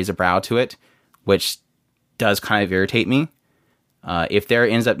me raise a brow to it, which does kind of irritate me. If there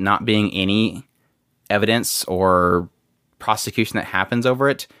ends up not being any evidence or prosecution that happens over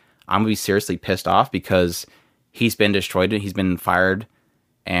it, I'm going to be seriously pissed off because he's been destroyed, he's been fired,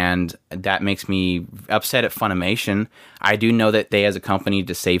 and that makes me upset at Funimation. I do know that they, as a company,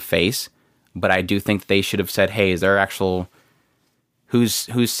 to save face, but I do think they should have said, hey, is there actual... Who's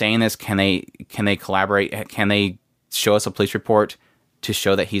saying this? Can they collaborate? Can they show us a police report to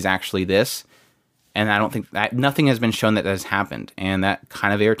show that he's actually this? And I don't think that nothing has been shown that has happened, and that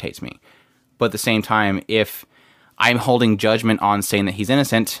kind of irritates me. But at the same time, if I'm holding judgment on saying that he's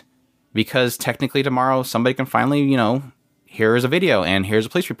innocent, because technically tomorrow somebody can finally, here's a video and here's a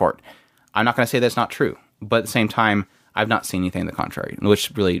police report. I'm not going to say that's not true, but at the same time, I've not seen anything to the contrary,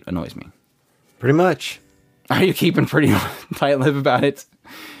 which really annoys me. Pretty much. Are you keeping pretty tight-lipped about it?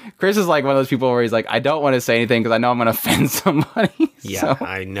 Chris is like one of those people where he's like, I don't want to say anything because I know I'm going to offend somebody. Yeah, so.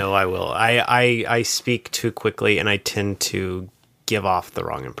 I know I will. I speak too quickly, and I tend to give off the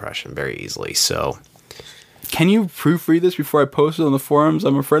wrong impression very easily. So, can you proofread this before I post it on the forums?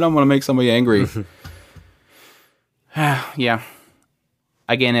 I'm afraid I'm going to make somebody angry. Yeah.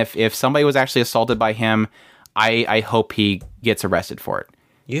 Again, if somebody was actually assaulted by him, I hope he gets arrested for it.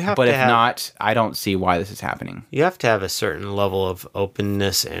 But if not, I don't see why this is happening. You have to have a certain level of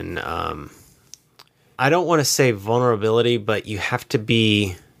openness and I don't want to say vulnerability, but you have to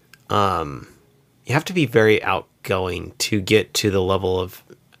be very outgoing to get to the level of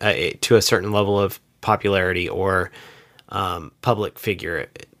to a certain level of popularity or public figure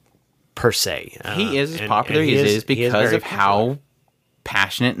per se. He is as popular as he is because of how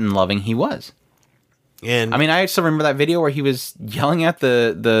passionate and loving he was. And I mean, I still remember that video where he was yelling at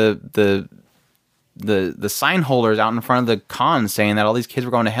the sign holders out in front of the con, saying that all these kids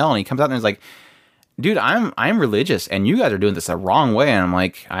were going to hell, and he comes out and he's like, "Dude, I'm religious, and you guys are doing this the wrong way." And I'm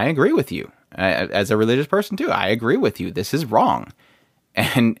like, "I agree with you. As a religious person too, I agree with you. This is wrong."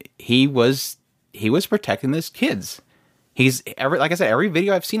 And he was protecting these kids. Like I said, every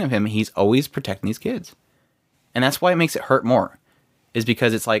video I've seen of him, he's always protecting these kids, and that's why it makes it hurt more, is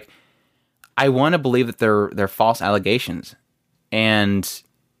because it's like, I want to believe that they're false allegations. And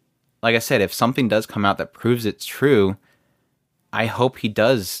like I said, if something does come out that proves it's true, I hope he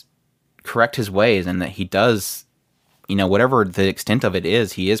does correct his ways and that he does, whatever the extent of it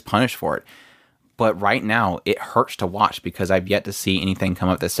is, he is punished for it. But right now, it hurts to watch because I've yet to see anything come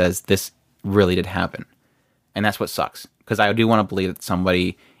up that says this really did happen. And that's what sucks. Because I do want to believe that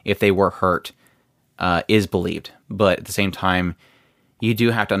somebody, if they were hurt, is believed. But at the same time, you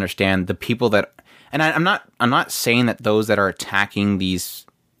do have to understand the people that, and I'm not saying that those that are attacking these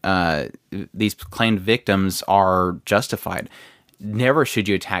claimed victims are justified. Never should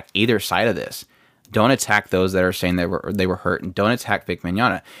you attack either side of this. Don't attack those that are saying they were hurt, and don't attack Vic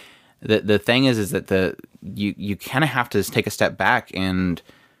Mignogna. The thing is that you kind of have to take a step back and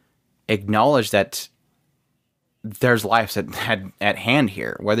acknowledge that there's lives at hand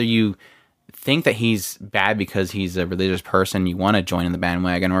here. Whether you think that he's bad because he's a religious person, you want to join in the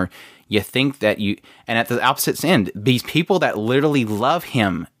bandwagon, or you think that and at the opposite end, these people that literally love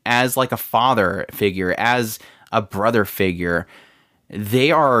him as like a father figure, as a brother figure,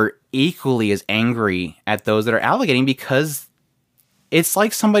 they are equally as angry at those that are allegating, because it's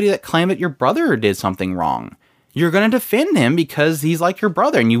like somebody that claimed that your brother did something wrong. You're going to defend him because he's like your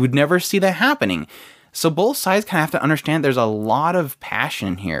brother, and you would never see that happening. So both sides kind of have to understand there's a lot of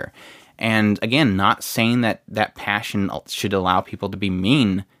passion here. And again, not saying that passion should allow people to be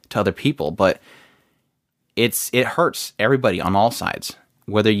mean to other people, but it hurts everybody on all sides,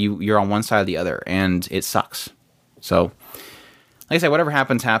 whether you're on one side or the other, and it sucks. So, like I said, whatever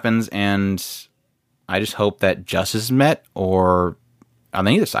happens, and I just hope that justice is met, or on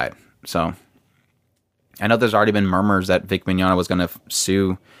either side. So, I know there's already been murmurs that Vic Mignogna was going to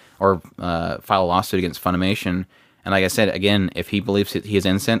sue or file a lawsuit against Funimation. And like I said, again, if he believes he is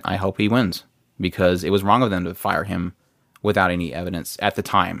innocent, I hope he wins, because it was wrong of them to fire him without any evidence at the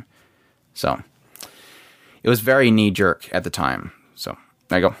time. So it was very knee-jerk at the time. So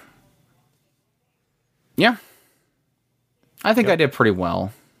there you go. Yeah. I think I did pretty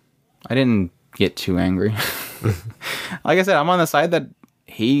well. I didn't get too angry. Like I said, I'm on the side that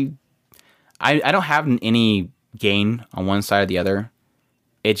I don't have any gain on one side or the other.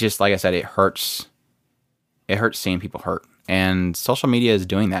 It just, like I said, it hurts. It hurts seeing people hurt. And social media is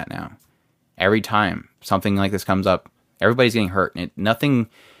doing that now. Every time something like this comes up, everybody's getting hurt.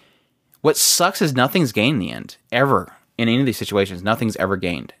 What sucks is nothing's gained in the end, ever, in any of these situations, nothing's ever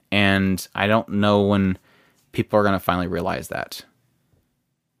gained. And I don't know when people are going to finally realize that.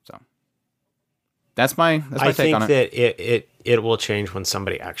 So that's my take on it. I think that it will change when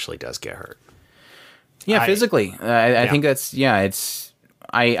somebody actually does get hurt. Yeah, physically. I think that's, it's,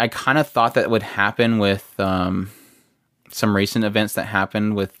 I kind of thought that would happen with some recent events that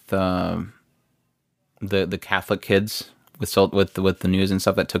happened with the Catholic kids with the news and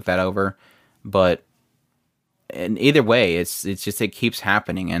stuff that took that over. But in either way, it's just, it keeps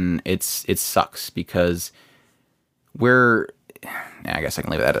happening, and it sucks because I guess I can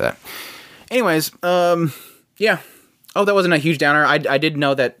leave that at that. Anyways, yeah. Oh, that wasn't a huge downer. I did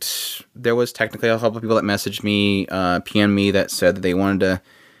know that there was technically a couple of people that messaged me, PM me, that said that they wanted to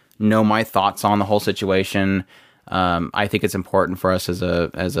know my thoughts on the whole situation. I think it's important for us as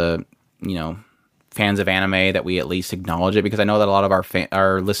a fans of anime that we at least acknowledge it, because I know that a lot of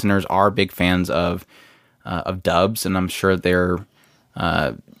our listeners are big fans of dubs, and I'm sure they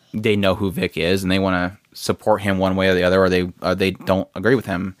know who Vic is and they want to support him one way or the other, or they don't agree with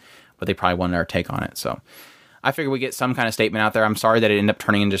him, but they probably wanted our take on it. So I figured we get some kind of statement out there. I'm sorry that it ended up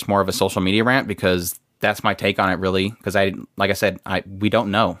turning into just more of a social media rant, because that's my take on it, really. Because like I said, we don't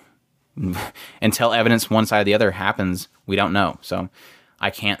know until evidence one side or the other happens. We don't know, so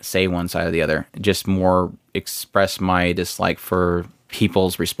I can't say one side or the other. Just more express my dislike for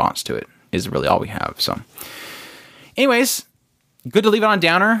people's response to it is really all we have. So, anyways, good to leave it on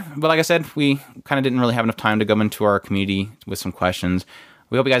downer. But like I said, we kind of didn't really have enough time to go into our community with some questions.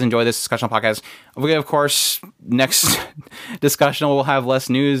 We hope you guys enjoy this discussion podcast. We, of course, next discussion we'll have less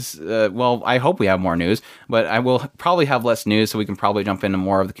news. Well, I hope we have more news, but I will probably have less news, so we can probably jump into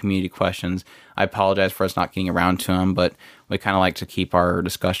more of the community questions. I apologize for us not getting around to them, but we kind of like to keep our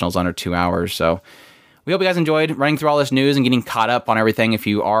discussionals under 2 hours. So we hope you guys enjoyed running through all this news and getting caught up on everything. If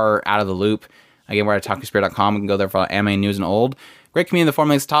you are out of the loop, again, we're at otakuspirit.com. You can go there for anime news and old. Great community. The forum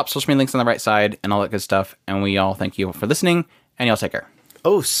links at the top, social media links on the right side, and all that good stuff. And we all thank you for listening, and y'all take care.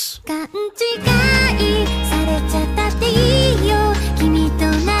 Os. 勘違いされちゃったっていいよ君と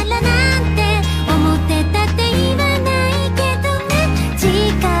ならなんて思ってたって言わないけどね近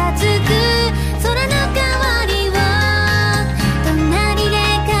づく空の香りを隣で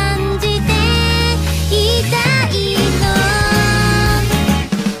感じていたいの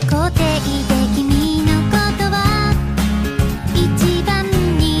固定で君のことを一番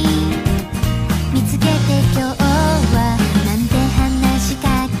に見つけて今日はなんて話しか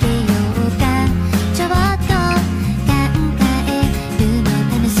けようかちょっと考えるの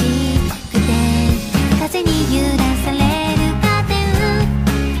楽しくて風に揺らされるカーテン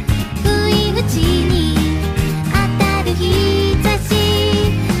不意打ちに当たる日差し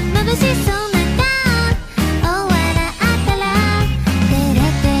眩しそうな顔笑ったら照れ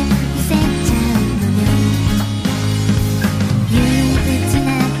て伏せちゃうのよ憂鬱な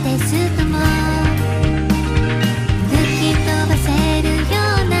テストも吹き飛ばせるよ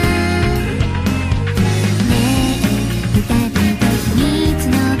うなねえ二人で秘密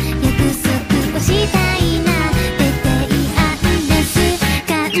の約束をしたいなって提案です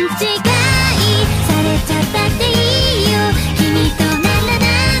勘違い